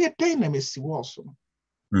pastor de be ye den na mesi wo so no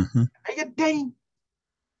ye den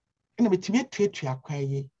ina betimi atuatua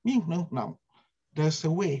akwan yi mi hunahuna there's a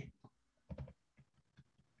way.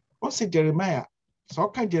 What's Jeremiah? So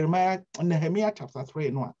can Jeremiah Nehemiah chapter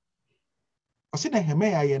 3 no. I see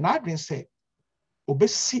Nehemiah ye na adwen say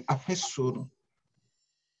obesi afesuo no.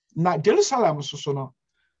 Na Jerusalem so no.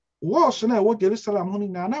 Walls na wo Jerusalem ho ni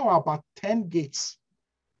na about 10 gates.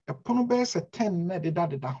 Epono be se 10 na de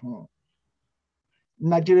da ho.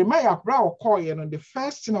 Na Jeremiah bra o call ye no the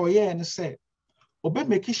first thing o ye and say obe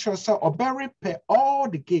make sure say obe repair all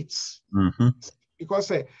the gates.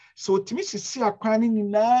 Because so timi sisi akwan ni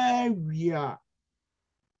na wia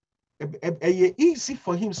easy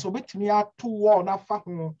for him so betimi ato wall na fa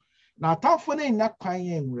ho na atafo na nya kwan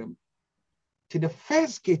ye nwrem to the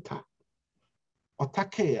first gate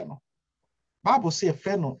otake no Bible say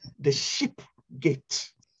no the sheep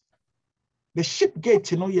gate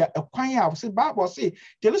no ya ekwan ya say Bible say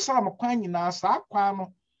Jerusalem kwan nyina sa akwan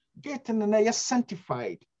no gate na ya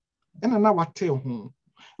sanctified ena na wate ho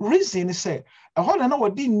reason is say a hole na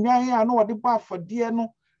wodi nwan ya na wodi ba afode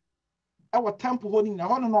no e wo temple ho ni na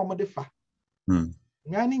hole na omo de fa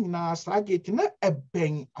nnuane nyinaa saa gate na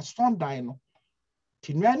ɛbɛn asɔndan no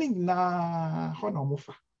ti nnuane nyinaa hɔ na ɔmo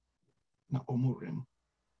fa na ɔmo rem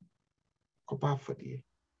kɔba afɔdeɛ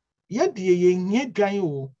yɛdeɛ yɛnyɛ dwan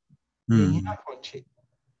o yɛnyɛ afɔnkye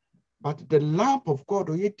but the lamp of God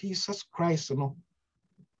ɔyɛ Jesus Christ no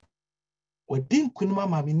ɔdi nkunim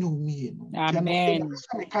ama me ne omie no Amen.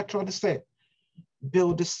 me ka kyerɛ de sɛ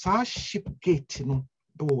build saa ship gate no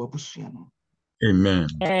ɛwɔ w'abusua no Amen.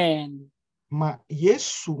 Amen. ma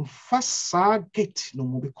Yesu fa saa gate no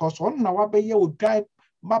mu because ɔno na wabɛyɛ odwan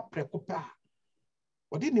ma prɛko pɛ a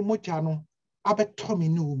ɔde ne mogya no abɛtɔ me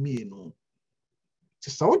ne omie no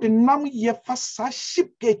te sɛ wode nam yɛ fa saa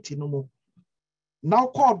ship gate no mu na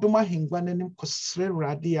wokɔ ɔdom ahengua no anim kɔsrɛ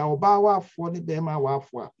Awurade a ɔbaa waafoɔ ne bɛrima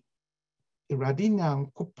waafoɔ a Awurade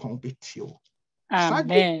Nyankopɔn bɛtie wo. Saa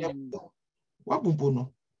gate Amen. no wabubu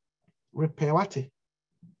no repair wate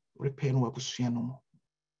repair no wabusua no mu.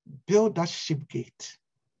 Build that ship gate.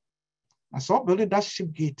 As I build that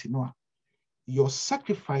ship gate, your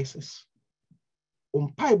sacrifices.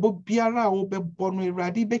 Mpaebɔ biara a wobɛbɔ no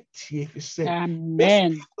Awurade bɛtie fi sɛ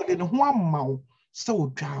Amen. wɔde ne ho ama wo sɛ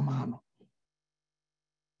wodwa ama no.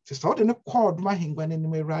 Te sɛ wode ne kɔɔ ɔdom ahengua no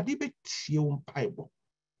anim Awurade bɛtie wo mpaebɔ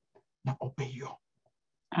na ɔbɛyɔ.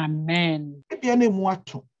 Amen. Ebia na emu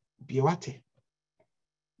ato bie wate.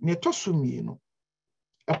 Ne ɛtɔ so mmienu.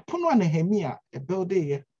 Ɛpono a Nehemia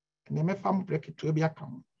ɛbuilde ne mefa mo brɛ ketewa bi aka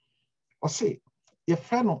ho. Ɔse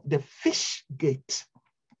yɛfrɛ no the fish gate.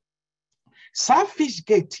 Saa fish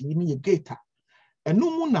gate yi ne yɛ gate a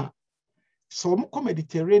ɛno mu na sɛ wɔn kɔ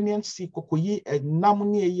Mediterranean Sea kɔkɔyi ɛnam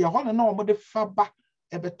ne ɛyi hɔ na wɔn de fa ba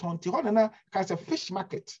ɛbɛtɔn ti hɔ na ka sɛ fish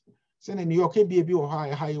market sɛ ne New York bi wɔ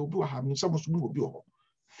hɔ a ɛha yɛ obi wɔ ha ne nsa mo so mu obi wɔ hɔ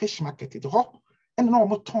fish market ti hɔ ɛna na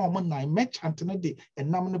wɔn tɔn wɔn nan merchant no de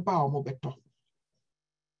ɛnam ne ba a wɔn bɛtɔ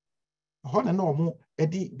hɔ na wɔn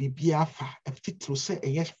ɛde biribi afa ɛfitiri sɛ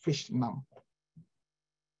ɛyɛ fish nam.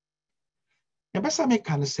 Nebasa me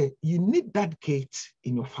can say you need that gate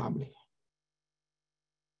in your family.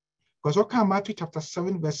 Because what come Matthew chapter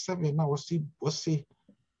 7 verse 7 now was see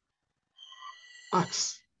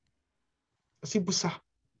ask. See busa.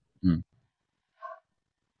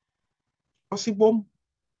 See bom.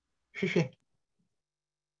 Hwehwe.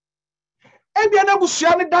 Ebia na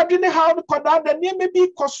busua ne dadwe ne ha no koda da ne me bi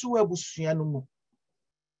koso abusua no mu.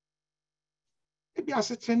 Ebi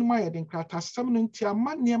asetre no ma yɛ den krata asɛm no nti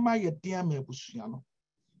ama nneɛma yɛ den ama abusua no.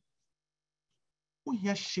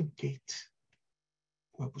 Wohia ship gate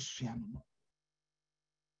wɔ abusua no.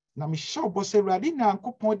 Na me hyɛ ɔbɔ sɛ Awurade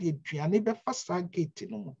Nyankopɔn de aduane bɛfa saa gate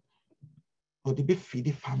no mu. Ɔde bɛfeed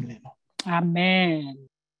the family no. Amen.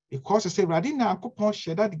 Because sɛ Awurade Nyankopɔn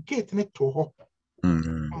hyɛ that gate ne to hɔ.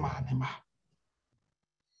 Ama ne ma.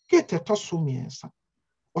 Gate ɛtɔ so mmiɛnsa.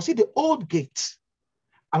 Ɔsi the old gate.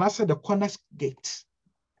 And I said the corner gate.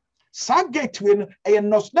 Sa gate when a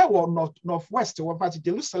northwest of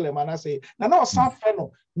Jerusalem, and I say, now San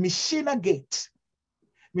Feno, Mishina gate.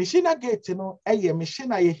 Mishina gate, a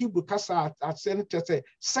Mishina a Hebrew Casa at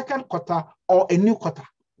second quarter or a new quarter.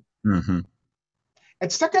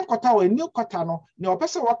 At second quarter or a new quarter, no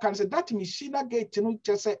person what can say that Mishina gate,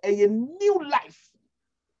 just say a new life.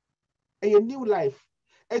 A new life.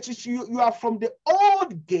 You are from the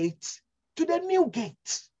old gate to the new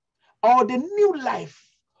gate, or the new life,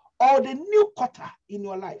 or the new quarter in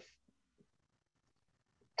your life.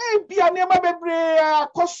 Ebia nema bebre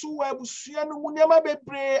akoso abusua no mu nema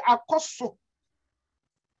bebre akoso.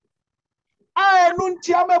 No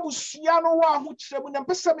nti ama abusua no wa ho kyerɛ mu na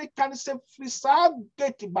mpɛsɛ me kan sɛ firi saa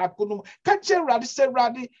gate back no ka kyerɛ Awurade sɛ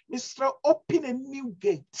Awurade Mr. Open a new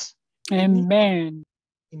gate. Amen.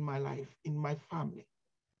 In my life, in my family.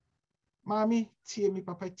 Mommy, tie me,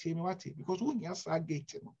 papa, tie me, what? Because when you say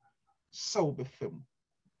gate, so be firm.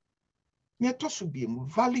 Near to be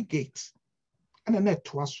Valley Gate, and a net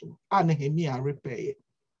to us, and Nehemia repair.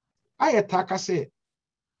 I attack, I say,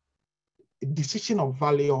 decision of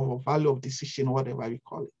valley or value of decision, whatever we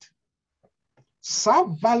call it. Sa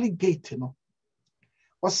Valley Gate,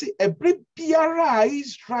 or see, every biara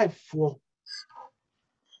is drive for.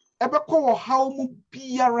 Ebe ko how mu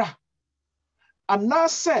biara, and now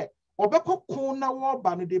say. Obeko kona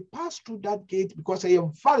waba they pass through that gate because a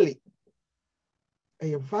valley,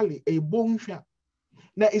 a bonfire.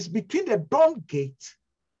 Now it's between the Dawn Gate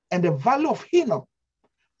and the Valley of Hinnom.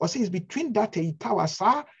 Or see, it's between that a tower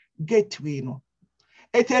gateway.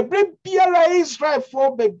 It's a great Israel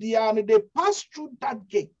for baby and they pass through that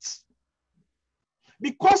gate.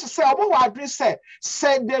 Because say when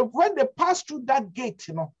they pass through that gate,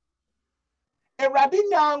 you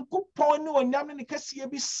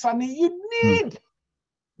need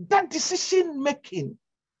that decision making.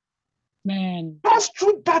 Amen. Pass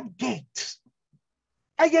through that gate.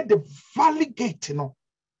 I get the valley gate, you know.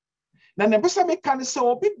 Na nebesa me kan say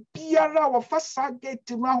obi biara wo fasa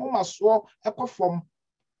gate ma homa so ekofom.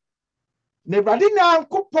 Na Awurade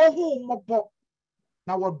Nyankopɔn hu mmɔbɔ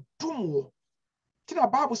na wɔdom wo. Ti na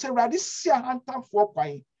Bible say Awurade si ahantanfo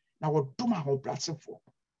kwan na wɔdom ahobrasefo.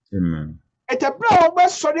 Amen. Ebra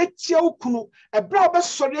obesori tia ukunu, ebra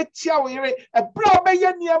obesori tia oyere, ebra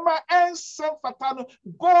obeye niema ensem fatano,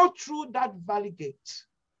 go through that valley gate.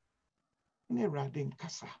 Ne Awurade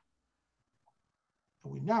nkasa.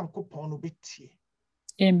 We Nyankopɔn no betie.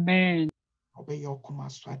 Amen. Obey your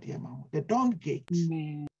command, the dawn gate.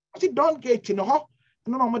 Amen. The dawn gate in the hall,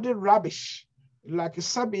 no the rubbish. Like a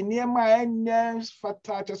sabi near my ends for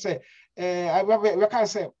touch. Say, I can't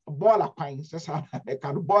say ball of pines. That's how I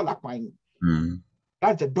can ball of pine.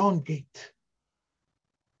 That's the dawn gate.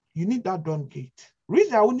 You need that dawn gate.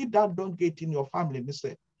 Reason I will need that dawn gate in your family,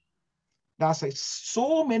 Mister. That's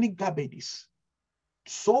so many garbages,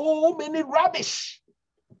 so many rubbish.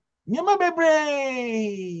 Nyama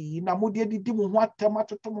bebre na modie didi mu ho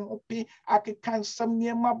atamatoto mu hope akekansam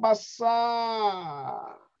nyama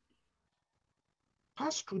basa.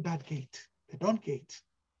 Pass through that gate, the dawn gate.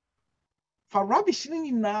 For rubbish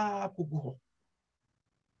ni na kugu.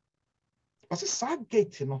 But it's sad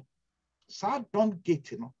gate, you know. Sad dawn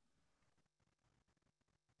gate, you know.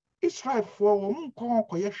 Israel for kon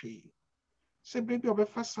koyeshi. Say baby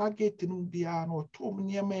obefa sad gate no bia no to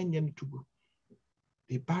nyama enye ntugu.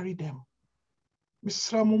 They bury them.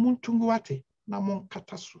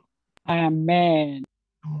 Amen.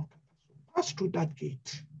 Pass through that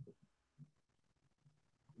gate.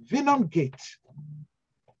 Venom gate.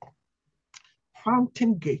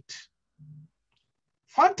 Fountain gate.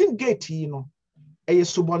 Fountain gate, you know. A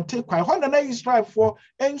subonte kwa. When an Israel for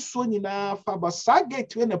and so nina fabasa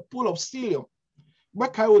gate when a pool of cilium.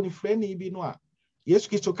 But I only friend be no. Yes,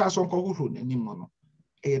 kiss to cast on Kohun any mono.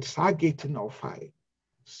 A sa gate in our fire.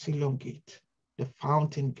 Cilium gate, the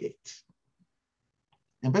fountain gate.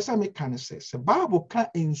 And best I make kind of says the Bible can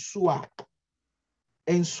ensure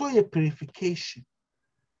a purification,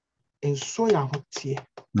 ensure a hot tear.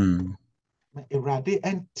 Erade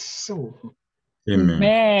and so.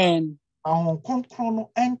 Amen. Our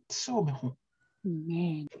conchrono and so.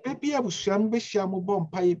 Amen. Baby, I was sham be shamu bomb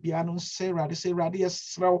pie piano, say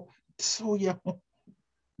radius throw so ya.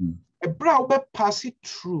 A brow be pass it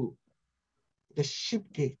through. The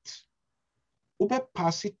sheep gate. Ube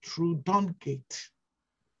pass it through dawn gate.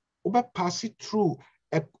 Ube pass it through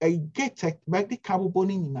a gate like the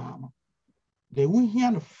caboboni now. The we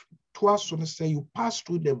hear twice when say you pass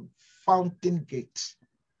through the fountain gate.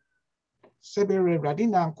 Sebere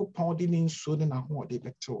radina anko pounding in so then a home de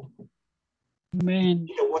beto. Amen.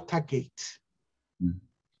 The water gate.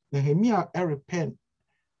 Nehemiah repent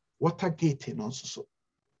water gate in also.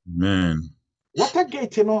 Amen. Water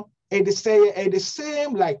gate, you know. It say the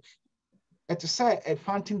same like it say a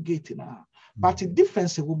fountain gate now, but the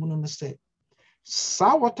difference a woman understand.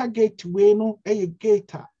 Sa water gate we no a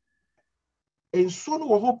gate and soon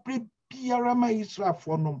we hope biara Israel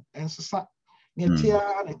for no and sa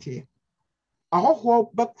netia netia. A ho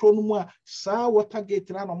background sa water gate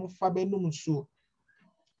na no fa benum so.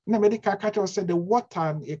 Na medical catcher said the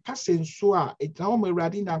water e kase so a it na o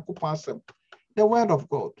meradi na nkopasem. The word of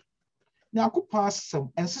God.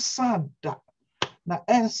 Nyankopasem ensesa da na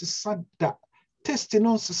ensesa da test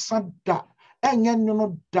no ensesa da enye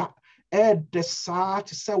no da de saa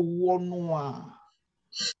te se wo no a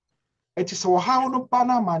it is how no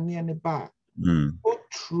bana mane ne ba go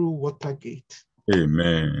through water gate.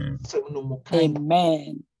 Amen.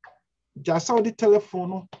 Amen. Just saw the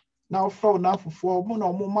telephone now from now for mo na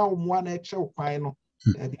mo ma mo na e che kwan no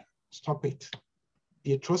stop it.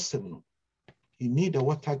 You trust him no. You need a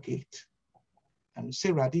water gate. And say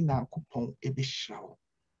Radina coupon ebishao.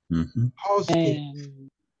 House gate.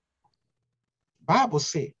 Bible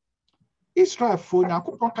say Israel for na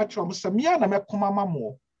coupon catch on Samia na me kuma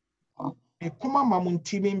mamo. Me kuma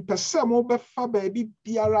mamunti me mpese mo befa baby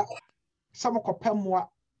biara some kopemwa.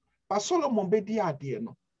 But Solomon be di ade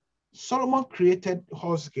no. Solomon created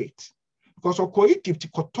house gate. Because oko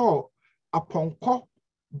Egypt koto aponko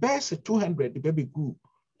base 200 the baby good.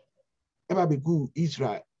 Ever be good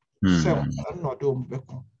Israel. So I'm not doing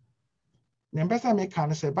beco. Then me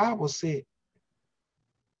can say Bible say,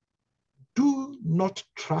 do not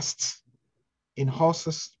trust in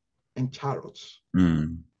horses and chariots.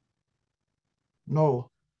 No.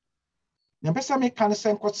 Then me can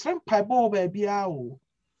say concerning pieball baby ow.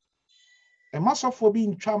 A mass of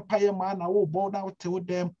being trampire man I will bow out to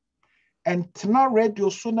them and tena radio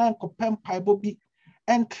sooner and compare pieball be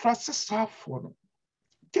and trust the for them.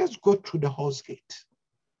 just go through the horse gate.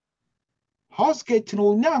 Horse gate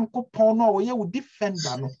no nyankopon no wo ye wo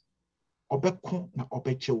defender no obeko na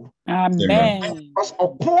obechewo. Amen. Because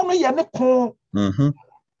okon no ye ne kon.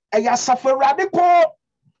 Eya safarade kon.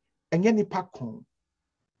 Enye nipa kon.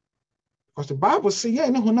 Because the Bible says ye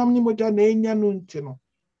ne honam ni moja na enya no nti no.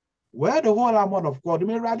 Where the whole armor of God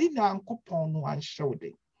me rade nyankopon no anhyew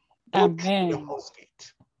de. Go through the horse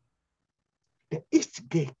gate. The east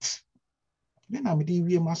gate. Then I'm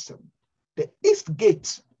the east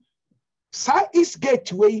gate. Sa east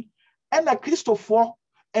gate way and a Christopher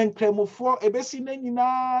and Cremofor ebesi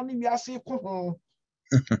na ni wiase ko ho.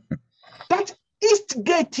 That east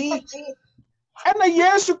gate and a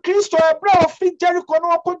Yesu Christo ebra of Jericho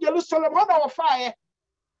no ko Jerusalem on fire.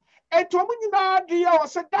 And to me na dia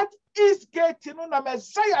said that east gate no na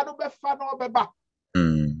Messiah no be fa no beba.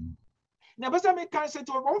 Na besa me can say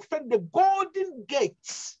to the golden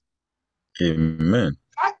gates. Amen.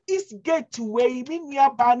 That east gate way build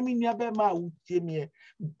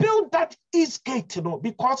that east gate, you know,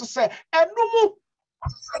 because say and no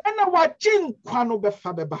and our chin kwano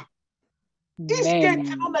befa beba. East gate,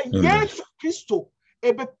 you know, na Yesu Christo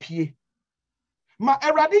ebe pie. Ma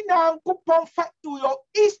eradi na nkupon fa to your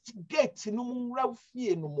east gate no mu ra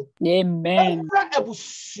fie no mu. Amen. Ra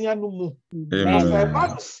ebusia no mu.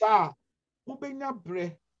 Amen. Sa mo benya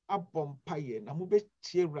bre abompaye na mo be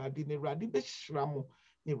tie eradi ne eradi be hira mo.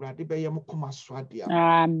 Amen.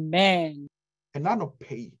 And I no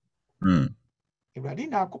pay. Eradi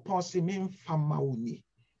na akopon se me mfama woni.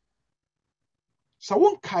 So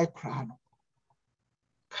won kai krano.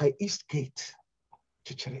 Kai east gate.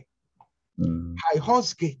 Chichere. Kai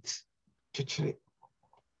horse gate. Chichere.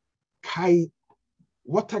 Kai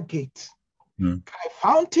water gate. Kai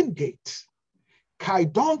fountain gate. Kai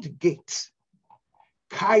dawn gate.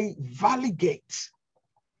 Kai valley gate.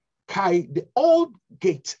 Kai the old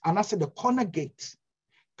gate, and I said the corner gate,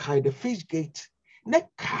 Kai the fish gate, ne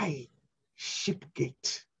Kai ship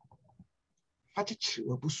gate. Fatichi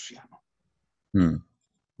wabusiano.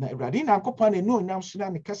 Na Radina Kopane no Namsuna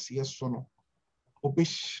Nikasi sono.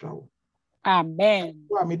 Obeshraw. Amen.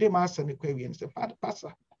 Well, I made them answer the query and say, Father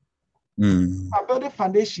Pastor. I build the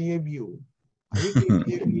foundation of you. I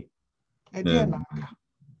dear Naka.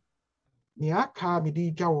 Niaka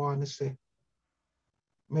Midi Jawa and say.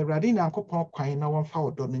 Me radi na nkopon kwan na won fa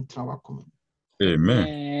odo ne ntra wakoma.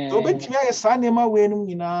 Amen. So betimi aye sa nema we no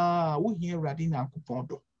nyina wo hie radi na nkopon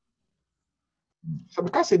do. So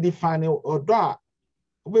because e define odo a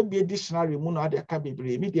we be dictionary mu na ade ka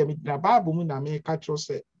bebre me dia me na Bible mu na me ka tro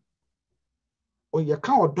se o ye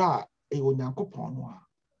ka odo a e onyankopon no a.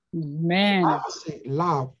 Amen. I say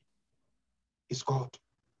love is God.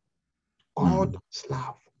 God is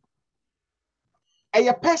love.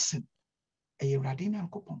 A person a radina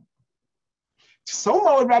nkopon. So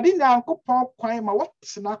ma radina nkopon kwan ma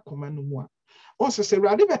watsena koma no mu a. O se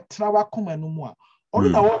radi betena wakoma no mu a. Ono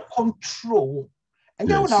na wo control.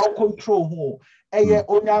 Enye wo na wo control ho. Eye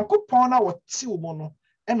onyankopon na wote wo mo no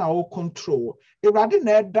e na wo control. E radi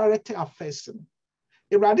na direct affairs no.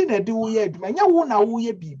 E radi na de wo ye aduma. Enye wo na wo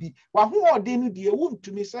ye bibi. Wa ho ode no de wo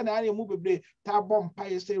ntumi se na ane mu bebre ta bom pa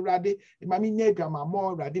ye se radi ma mi nya aduma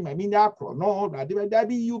mo radi ma mi nya akro no radi ma da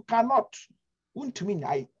bi you cannot. Untumi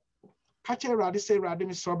nyai. Kache radi say radi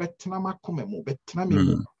mi so betena makoma mu betena me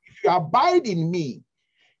mu. If you abide in me,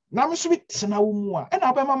 na me so betena wo mu a, e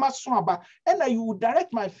na ba mama so aba, e na you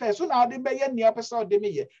direct my face. So na de be ye ne apesa de me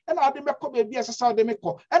ye. E na de me ko be bi asesa de me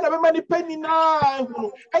ko. E na be mani pani na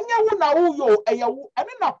hunu. Enya wo na wo yo, e ya wo.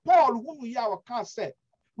 Ene na Paul hunu ya wa kan say,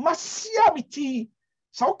 "Masia biti."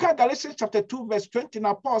 So Galatians chapter 2 verse 20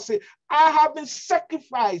 now Paul say, "I have been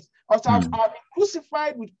sacrificed, or I've been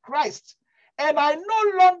crucified with Christ. And I no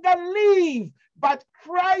longer live, but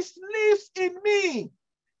Christ lives in me.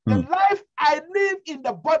 The life I live in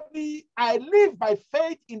the body, I live by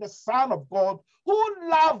faith in the Son of God, who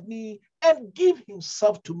loved me and gave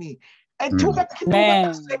himself to me." And to the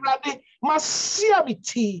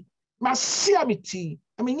Masiamiti.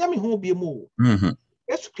 I mean, Yami won't be more.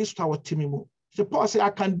 Yes, Christ our Timimo. So Paul said,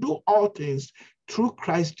 "I can do all things through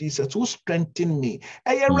Christ Jesus who strengthened me."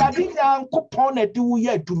 So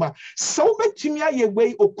betimia ye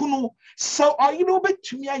way okunu. So are you know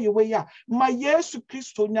betimia ye way ya? My Yesu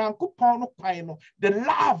Christo nyankopon no kwan no, the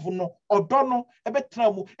love no odono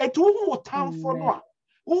ebetramu. Etu hu time for no.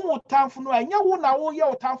 Who time for no? Anya wo na wo ye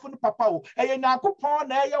o time for no papa o. Eye nyankopon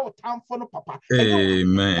na eye o time for no papa.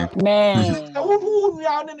 Amen.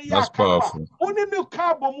 That's powerful.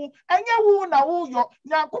 Anya wo na wo yo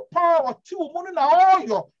nyankopon o ti wo mu na o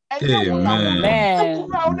yo.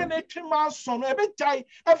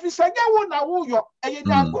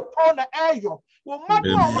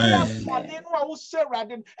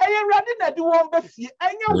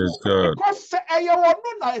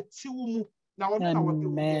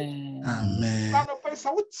 Amen.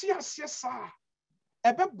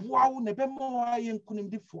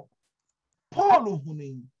 Paul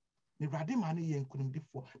huni ni rade mane ye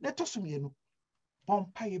nkunimdifo na tosumienu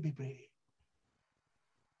bompa ye bebre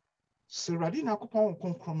se rade na akopon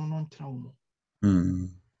konkron no ntra wo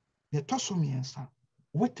ne tosumiensa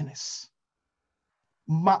witness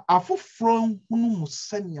ma afofro hunu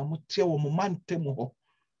musanya mutie wo mantem ho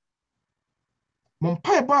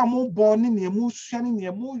mompa e ba mo bo ne ne mu sua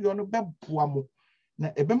ne mu yo no beboa mo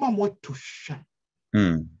na ebema mo atohwa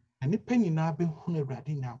ani panina be hunu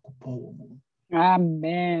rade na akopon wo mo.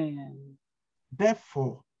 Amen.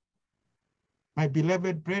 Therefore, my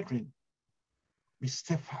beloved brethren, be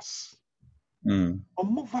steadfast,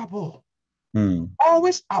 unmovable,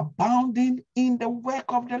 always abounding in the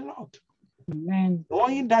work of the Lord, Amen.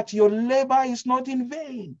 knowing that your labor is not in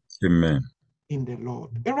vain. Amen. In the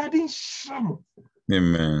Lord.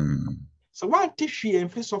 Amen. So one tissue and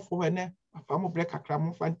face of when a farmer break a cram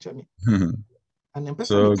of Anthony. And then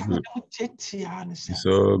So good.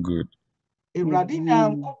 So good.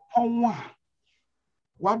 Eradina Ponwa.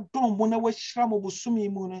 What don't when I was shram of Sumi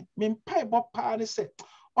moon, mean pie bob party said,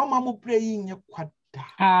 oh, mamma praying your quad.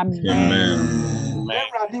 Amen.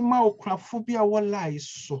 Eradima craphobia will lie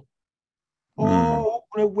so. Oh,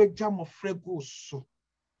 great jam of frego so.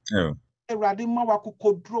 Eradima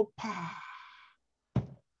wakuko drop.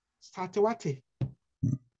 Start what?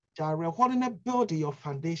 Jare holding a building your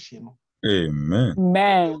foundation. Amen.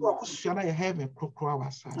 Amen.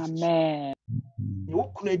 Amen.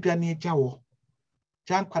 You couldn't be a jaw.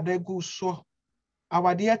 Jan Quadegu so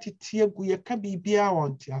our dear Titia Guya be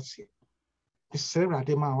on Tiasi. The Sarah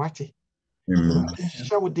de Mawati.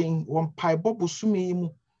 Showing one pie bobu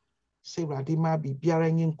sumi, Sarah de Ma be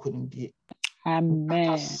bearing in couldn't be.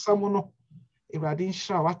 Amen. Someone Eradin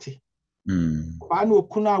Shawati. Bano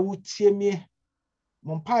Kuna would see me.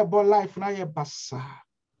 Mompai bo life na ye basa.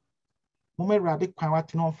 Mome rade kwan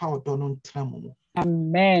wate no fa odo no ntramu.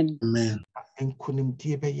 Amen. Amen. Enkunim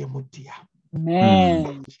die be ye modia.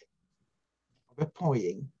 Amen. Obepon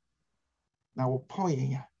yen. Na wo pon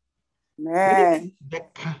yen ya. Amen.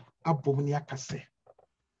 Beka abomni akase.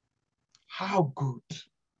 How good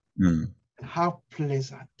and how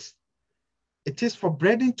pleasant it is for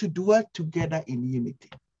brethren to dwell together in unity.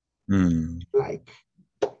 Like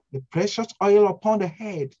the precious oil upon the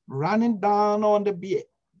head, running down on the beard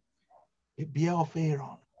of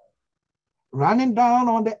Aaron, running down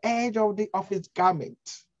on the edge of his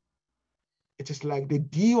garment. It is like the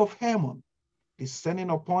dew of Hermon, descending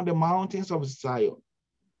upon the mountains of Zion.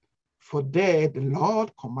 For there the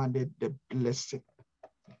Lord commanded the blessed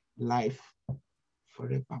life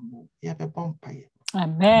forevermore.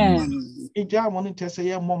 Amen.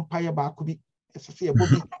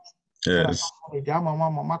 Yes.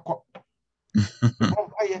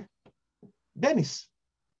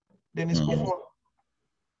 Dennis before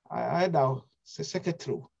I know the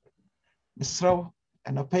secretary. Mr.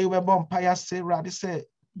 And a pay web on Paya say Raddy say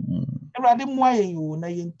Raddy why you na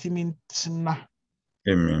intimate.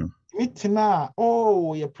 Amen. Mitina,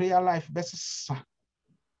 oh, your prayer life best sa.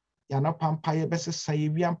 Yana pampire best say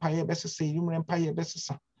you empire best say you empire best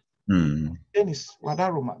sa. Dennis,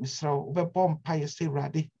 Wadaroma, Mr. Web on Paya say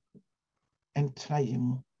Raddy and try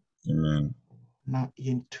him. Amen. Na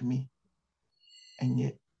yin to me. And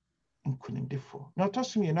yet couldn't differ. Now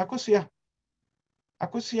toss me, and Akosia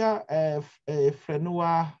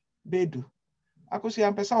Frenua Bedu.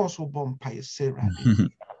 Akosia Pesa also bomb pie, Sarah.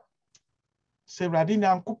 Sarah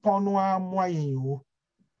Dina Couponwa moyen you.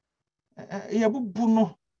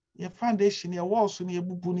 Yabubuno, your foundation, your walls, and your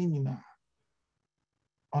bubunina.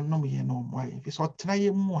 On no me no more. If it's all try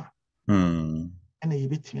more. And a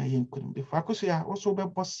bit me, I couldn't be. Akosia also be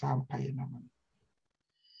boss some pie.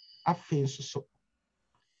 I feel so.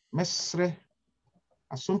 Mesre.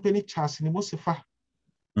 A sompenny chas ni Mosifa.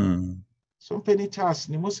 Sompenny chas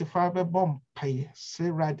ni Mosifa be bomb pie, say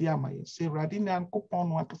Radiama, say Radina and coupon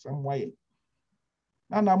one to some way.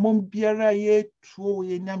 Nana mum biara ye two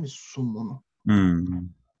ye name is sumono.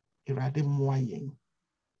 Irade moyen.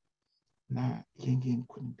 Na yen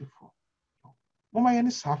couldn't before. Mama yen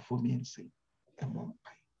is half for me and say,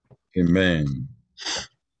 Amen.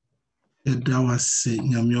 That was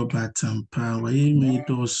Yamio Batam Power, ye made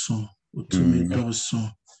also, to me also.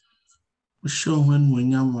 Show when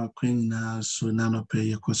you queen now, so none of pay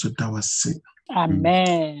your cost that was sick.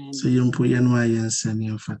 Amen. So you put your and send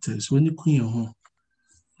your fathers when you queen your home.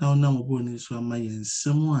 Now na moboni so ama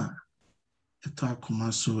yensem a eto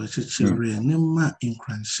akoma so echechire ne ma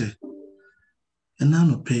inkranhye. Ena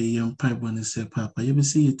no pay yem paibo ne se papa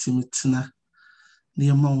yebisi yetimi tena na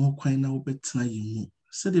yema ho kwan na wobetena yimu.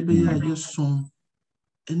 Se de be ya yesom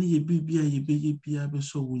ene ye bibia ye be ye bia be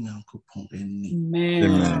so wo Nyankopon eni.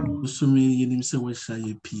 Amen. So me yenim se we sha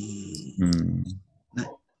ye pi. Na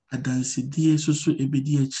adansi die so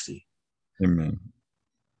ebedi akire. Amen.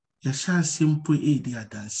 Ya sha simple di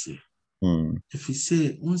adansi. If you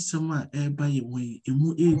say unsema eba ye we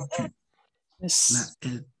emu edu na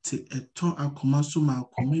eto akoma so ma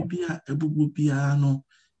akoma bia ebubu bia no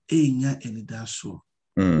enya enidaso.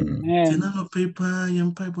 Tena no paper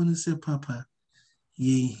yem pipe ne say papa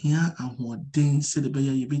ye here ahoden say the be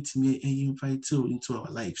ye betimi invite you into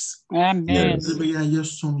our lives. Amen. The be ya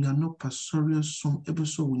some ya no pastorial some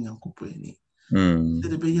ebeso Nyankopon ani. Say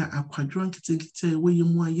the be ya akwadron kitekite we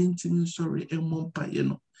yemu ayentimi sorry emompa ye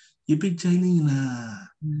no. Ye be joining na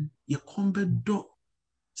ye kombe do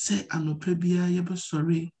say anope bia ye be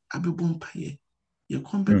sorry abebompa ye. Ye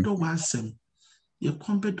kombe do wasem. Ye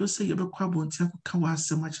kombe do say ye be kwa bonti akka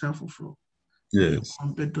wasem achira foforo. Yes.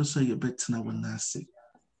 Kombe do say ye betena wonase.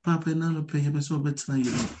 Papa na no pay ye be so betena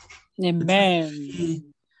ye.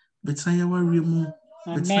 Amen. Betena ye wari mu.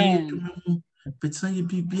 Betena ye Amen. dwuma mu. Betena ye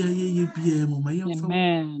bibia ye bia mu. Ma ye fa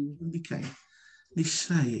Amen. ndikai. Ni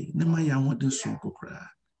shaye ne ma ya wodin so kokra.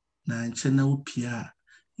 Na nche na opia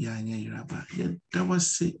ya anya yiraba. Ye da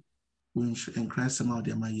wase when in Christ ma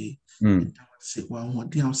de ma ye. Se wa ho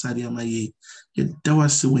de outside ma ye. Ye da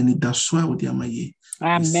wase when it da so a de ma ye.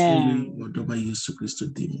 Amen. Odoba Yesu Christo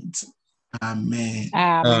demons. Amen.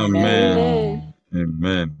 Amen.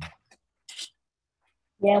 Amen.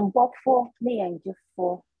 Yem bofo ne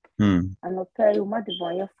yenjefo. Anopa you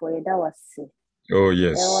madivon for ye da wase. Oh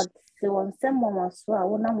yes. Se won sem mama so a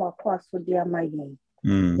wona mo akwa so de amaye.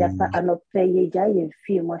 Yapa anopa ye ja ye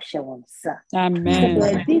fie mo hye won sa. Amen. Se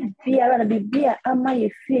bibia na bibia ama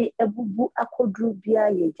ye fie ebubu akodru bia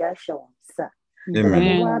ye ja hye won sa.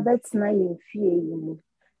 Amen. Wa betina ye fie yi mu.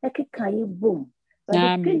 Ekeka ye bom.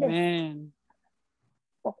 Amen.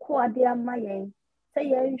 Okwa de amaye. Se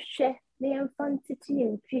ye hye ne yemfantiti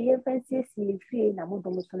yemfie yemfansi yemfie na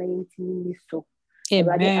modom so na yentimi so.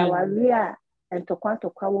 Ewade awaria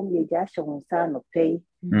entokwa wo me ja hye won sa no pay.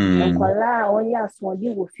 Enkola onye asmodi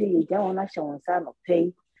wo fie ye ja won hye won sa no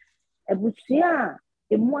pay. Ebutua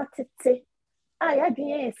emu atete a ya dwen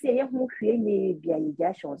ye se ye ho hwie ne bia ye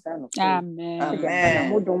ja hye won sa no pay. Amen. Na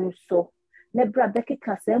modom so ne bra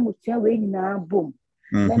bekeka sa mutua we nyina bom.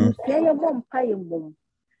 Na mutua ye bom pa ye bom.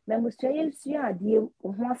 Na mutua ye sua ade ho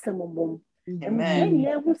asem bom. Mutua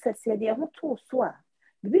ye hu sese de ho to so a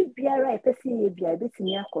bibiara epese ye bia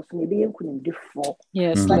betimi akoso ne be yenkunim defo.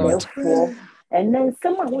 Yes, Lord. And then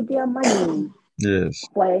someone who dear money. Yes.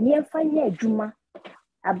 Boy, near fine year Juma.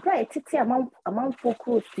 A bright titty amount for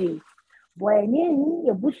cruising. Boy, near me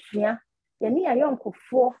a bushia. Near young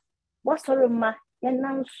for what's her ma, and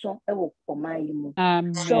now so I will for my moon.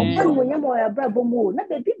 So when you are a bravo moon,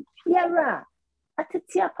 not a big piara. A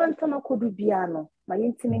titia pantano could be piano, my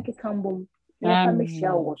intimate cambum, near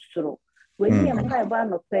Michelle was true. When you am high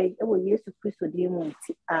no pay, it will use to Christo demon.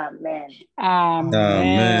 Amen.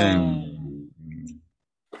 Amen.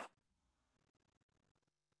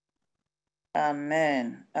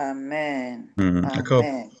 Amen. Amen.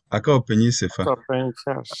 I call Penny Sefa.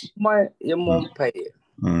 My mom pay.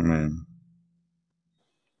 Amen.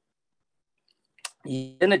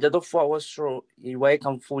 Yene jado for our straw, you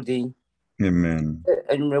welcome fooding. Amen.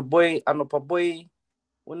 And my boy, and a boy,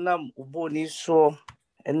 when I'm born so,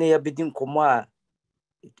 and they are bidding coma.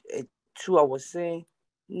 2 hours saying,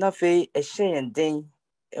 nothing a shame and then,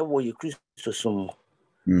 and what you Christo some.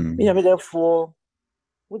 Me, I therefore,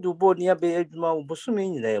 would do board near Bedma,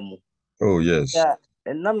 Bosumi in them. Oh, yes. Yeah,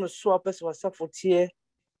 and none of so a person was suffered here.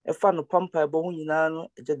 A fan of pampa bone in an,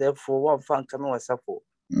 therefore, one fan can was suffer.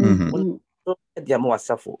 So, the more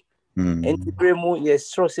suffer. And the Bremo,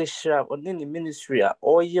 yes, so say sharp on any ministry,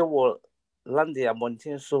 or ye will land their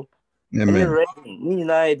mountain so. Any ready,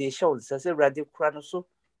 Nina, they showed, as a radical crown so.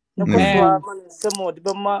 No, some more the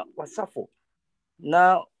Bama was suffer.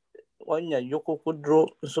 Now, when your Yoko could draw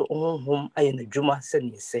so home, I in the Juma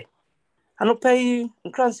send you say. I no pay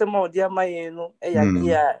crown some more, dear my no,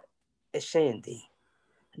 a shame.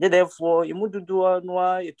 Therefore, you would do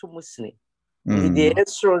no, you too musni. The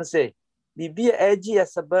extra say, be edgy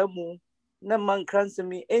as a bamu, no man cransom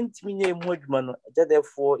me, ain't me name woodman.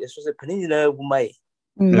 Therefore, it was a penina wumai.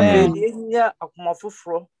 Yeah, a come for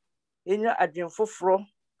fro, in your adrian for fro,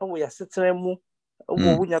 and we are sitting mu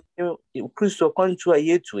Christo contour a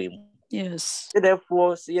year to him. Yes.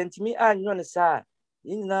 Therefore, say to me, I know, sir,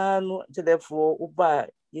 no therefore uba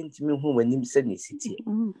yintimi hu wanim se ne siti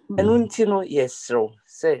enu nti no yesro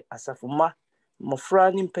se asafoma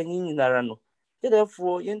mofra ni mpanyin nyinara no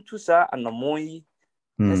therefore yentu sa anamoyi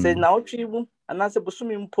na se na otwi mu anase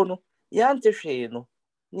bosumi mpo no yante hwe no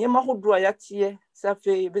niema hodo a yatie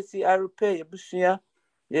safe besi arepair yebusua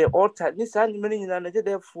ye altar ni sa nimene nyina na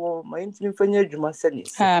therefore ma yintimi fanya adwuma se ne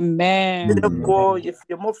siti Amen. therefore if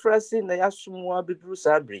your mofra se na yasomwa bidru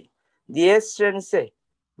sabre the esren say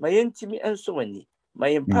ma yentimi enso wani ma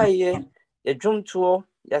yempaye ye dwonto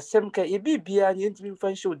yasemka ye bibia yentimi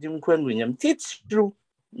mfanhye odim kwanu nyam titru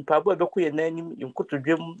mpabo abeko ye nanim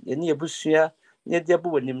yenkotodwem ye ne yebusua ne de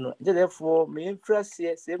abo wanim no therefore ma yemfra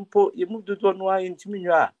se sempo ye mudodo no a yentimi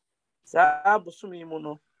nwa sa abosumi mu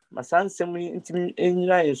no masansem yentimi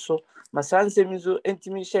enyira yeso masansem zo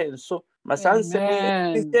yentimi hye yeso masansem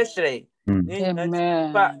yentimi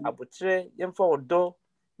Amen. ba abotre yemfa odo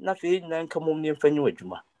na fe nyina nka mom ne mfanyi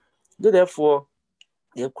wadwuma therefore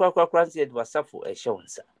ye kwa nse de wasafo ehye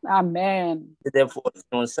Amen. therefore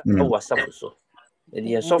onsa wasafo so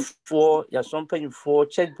ye sofo ya sompanyfo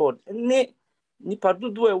checkboard ne nipa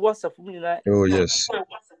dodo e wasafo nyina Oh, yes.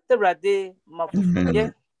 tewrade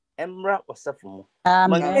mafuye emra wasafo mu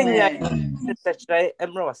magenya tachrai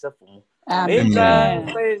emra wasafo mu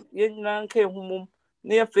ye nyina nka ehumum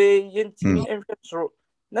ne yafe yentimi enhwetro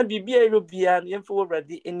na bibia erobia yemfa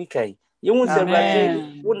wrade enikai yehu se wrade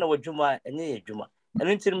wona wadwuma enye yedwuma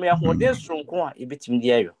eno ntiri me yahoden soronko a yebetim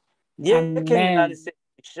di ayo die kenina ne se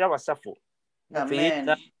hira wasafo na fe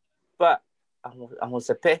yina ba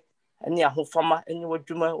ahosepe ene ahofama enye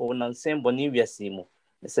wadwuma wona nsemboni wiase mu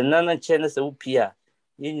se nana che na se wopia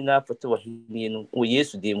yenyina foto wahini no o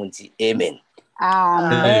Yesu de mu nti amen.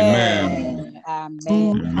 Amen.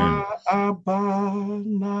 Amen.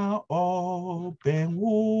 Abana obenwu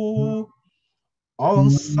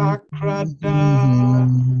onsakrada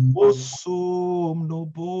osum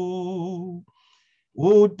nobo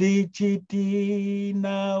odijidi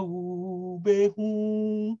na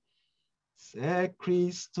ubehu se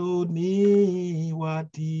Kristo ni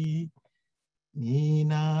wadi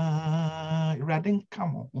nina radin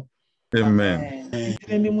kamo. Amen.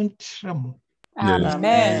 Itene muntramo.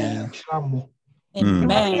 Amen. Tramo.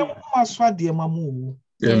 Amen. Maswadi mamu.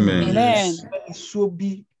 Amen. So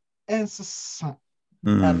be ensesa.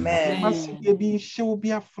 Amen. Masike bi hyew bi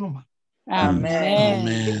afroma.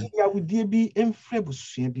 Amen. Ya wudie bi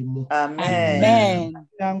emfrebusua bi mu. Amen.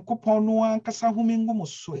 Yankopon no ankasa homengu mo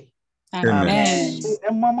soe. Amen.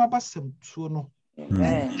 Emama basem tuo no.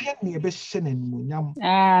 Amen. Ne ebe hye nanmunyam.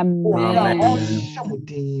 Amen.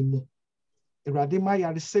 Shamudin. Erade ma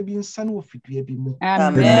yarese bi nsa no ofidua bi mu.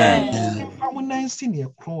 Amen. Famu nansi ne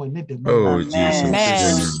ekron ne dem. Oh, Jesus.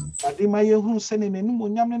 Amen. Erade ma yehunu se ne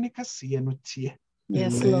nanmunyam ne kasiye no tie.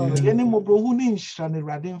 Yes, Lord. Yene mobrohu ne nhira ne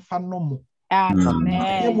erade mfa no mo. Ye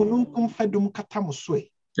Amen. mununkum fedum kata mo so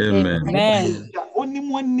e. Amen. Ya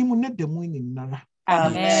onimu animu ne demu ni nara.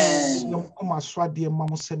 Amen. Yom koma swade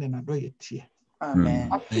mamu se ne nado ye tie. Amen.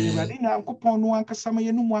 Afi erade na ankopon no ankasa ma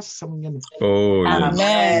yenu mu asem nye no. Oh, yes.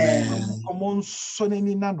 Amen. Come on, son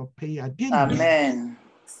in no pay a din. Amen.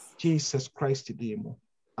 Jesus Christ today.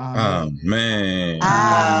 Amen.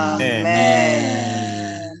 Amen.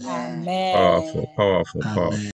 Amen. Powerful, powerful, powerful.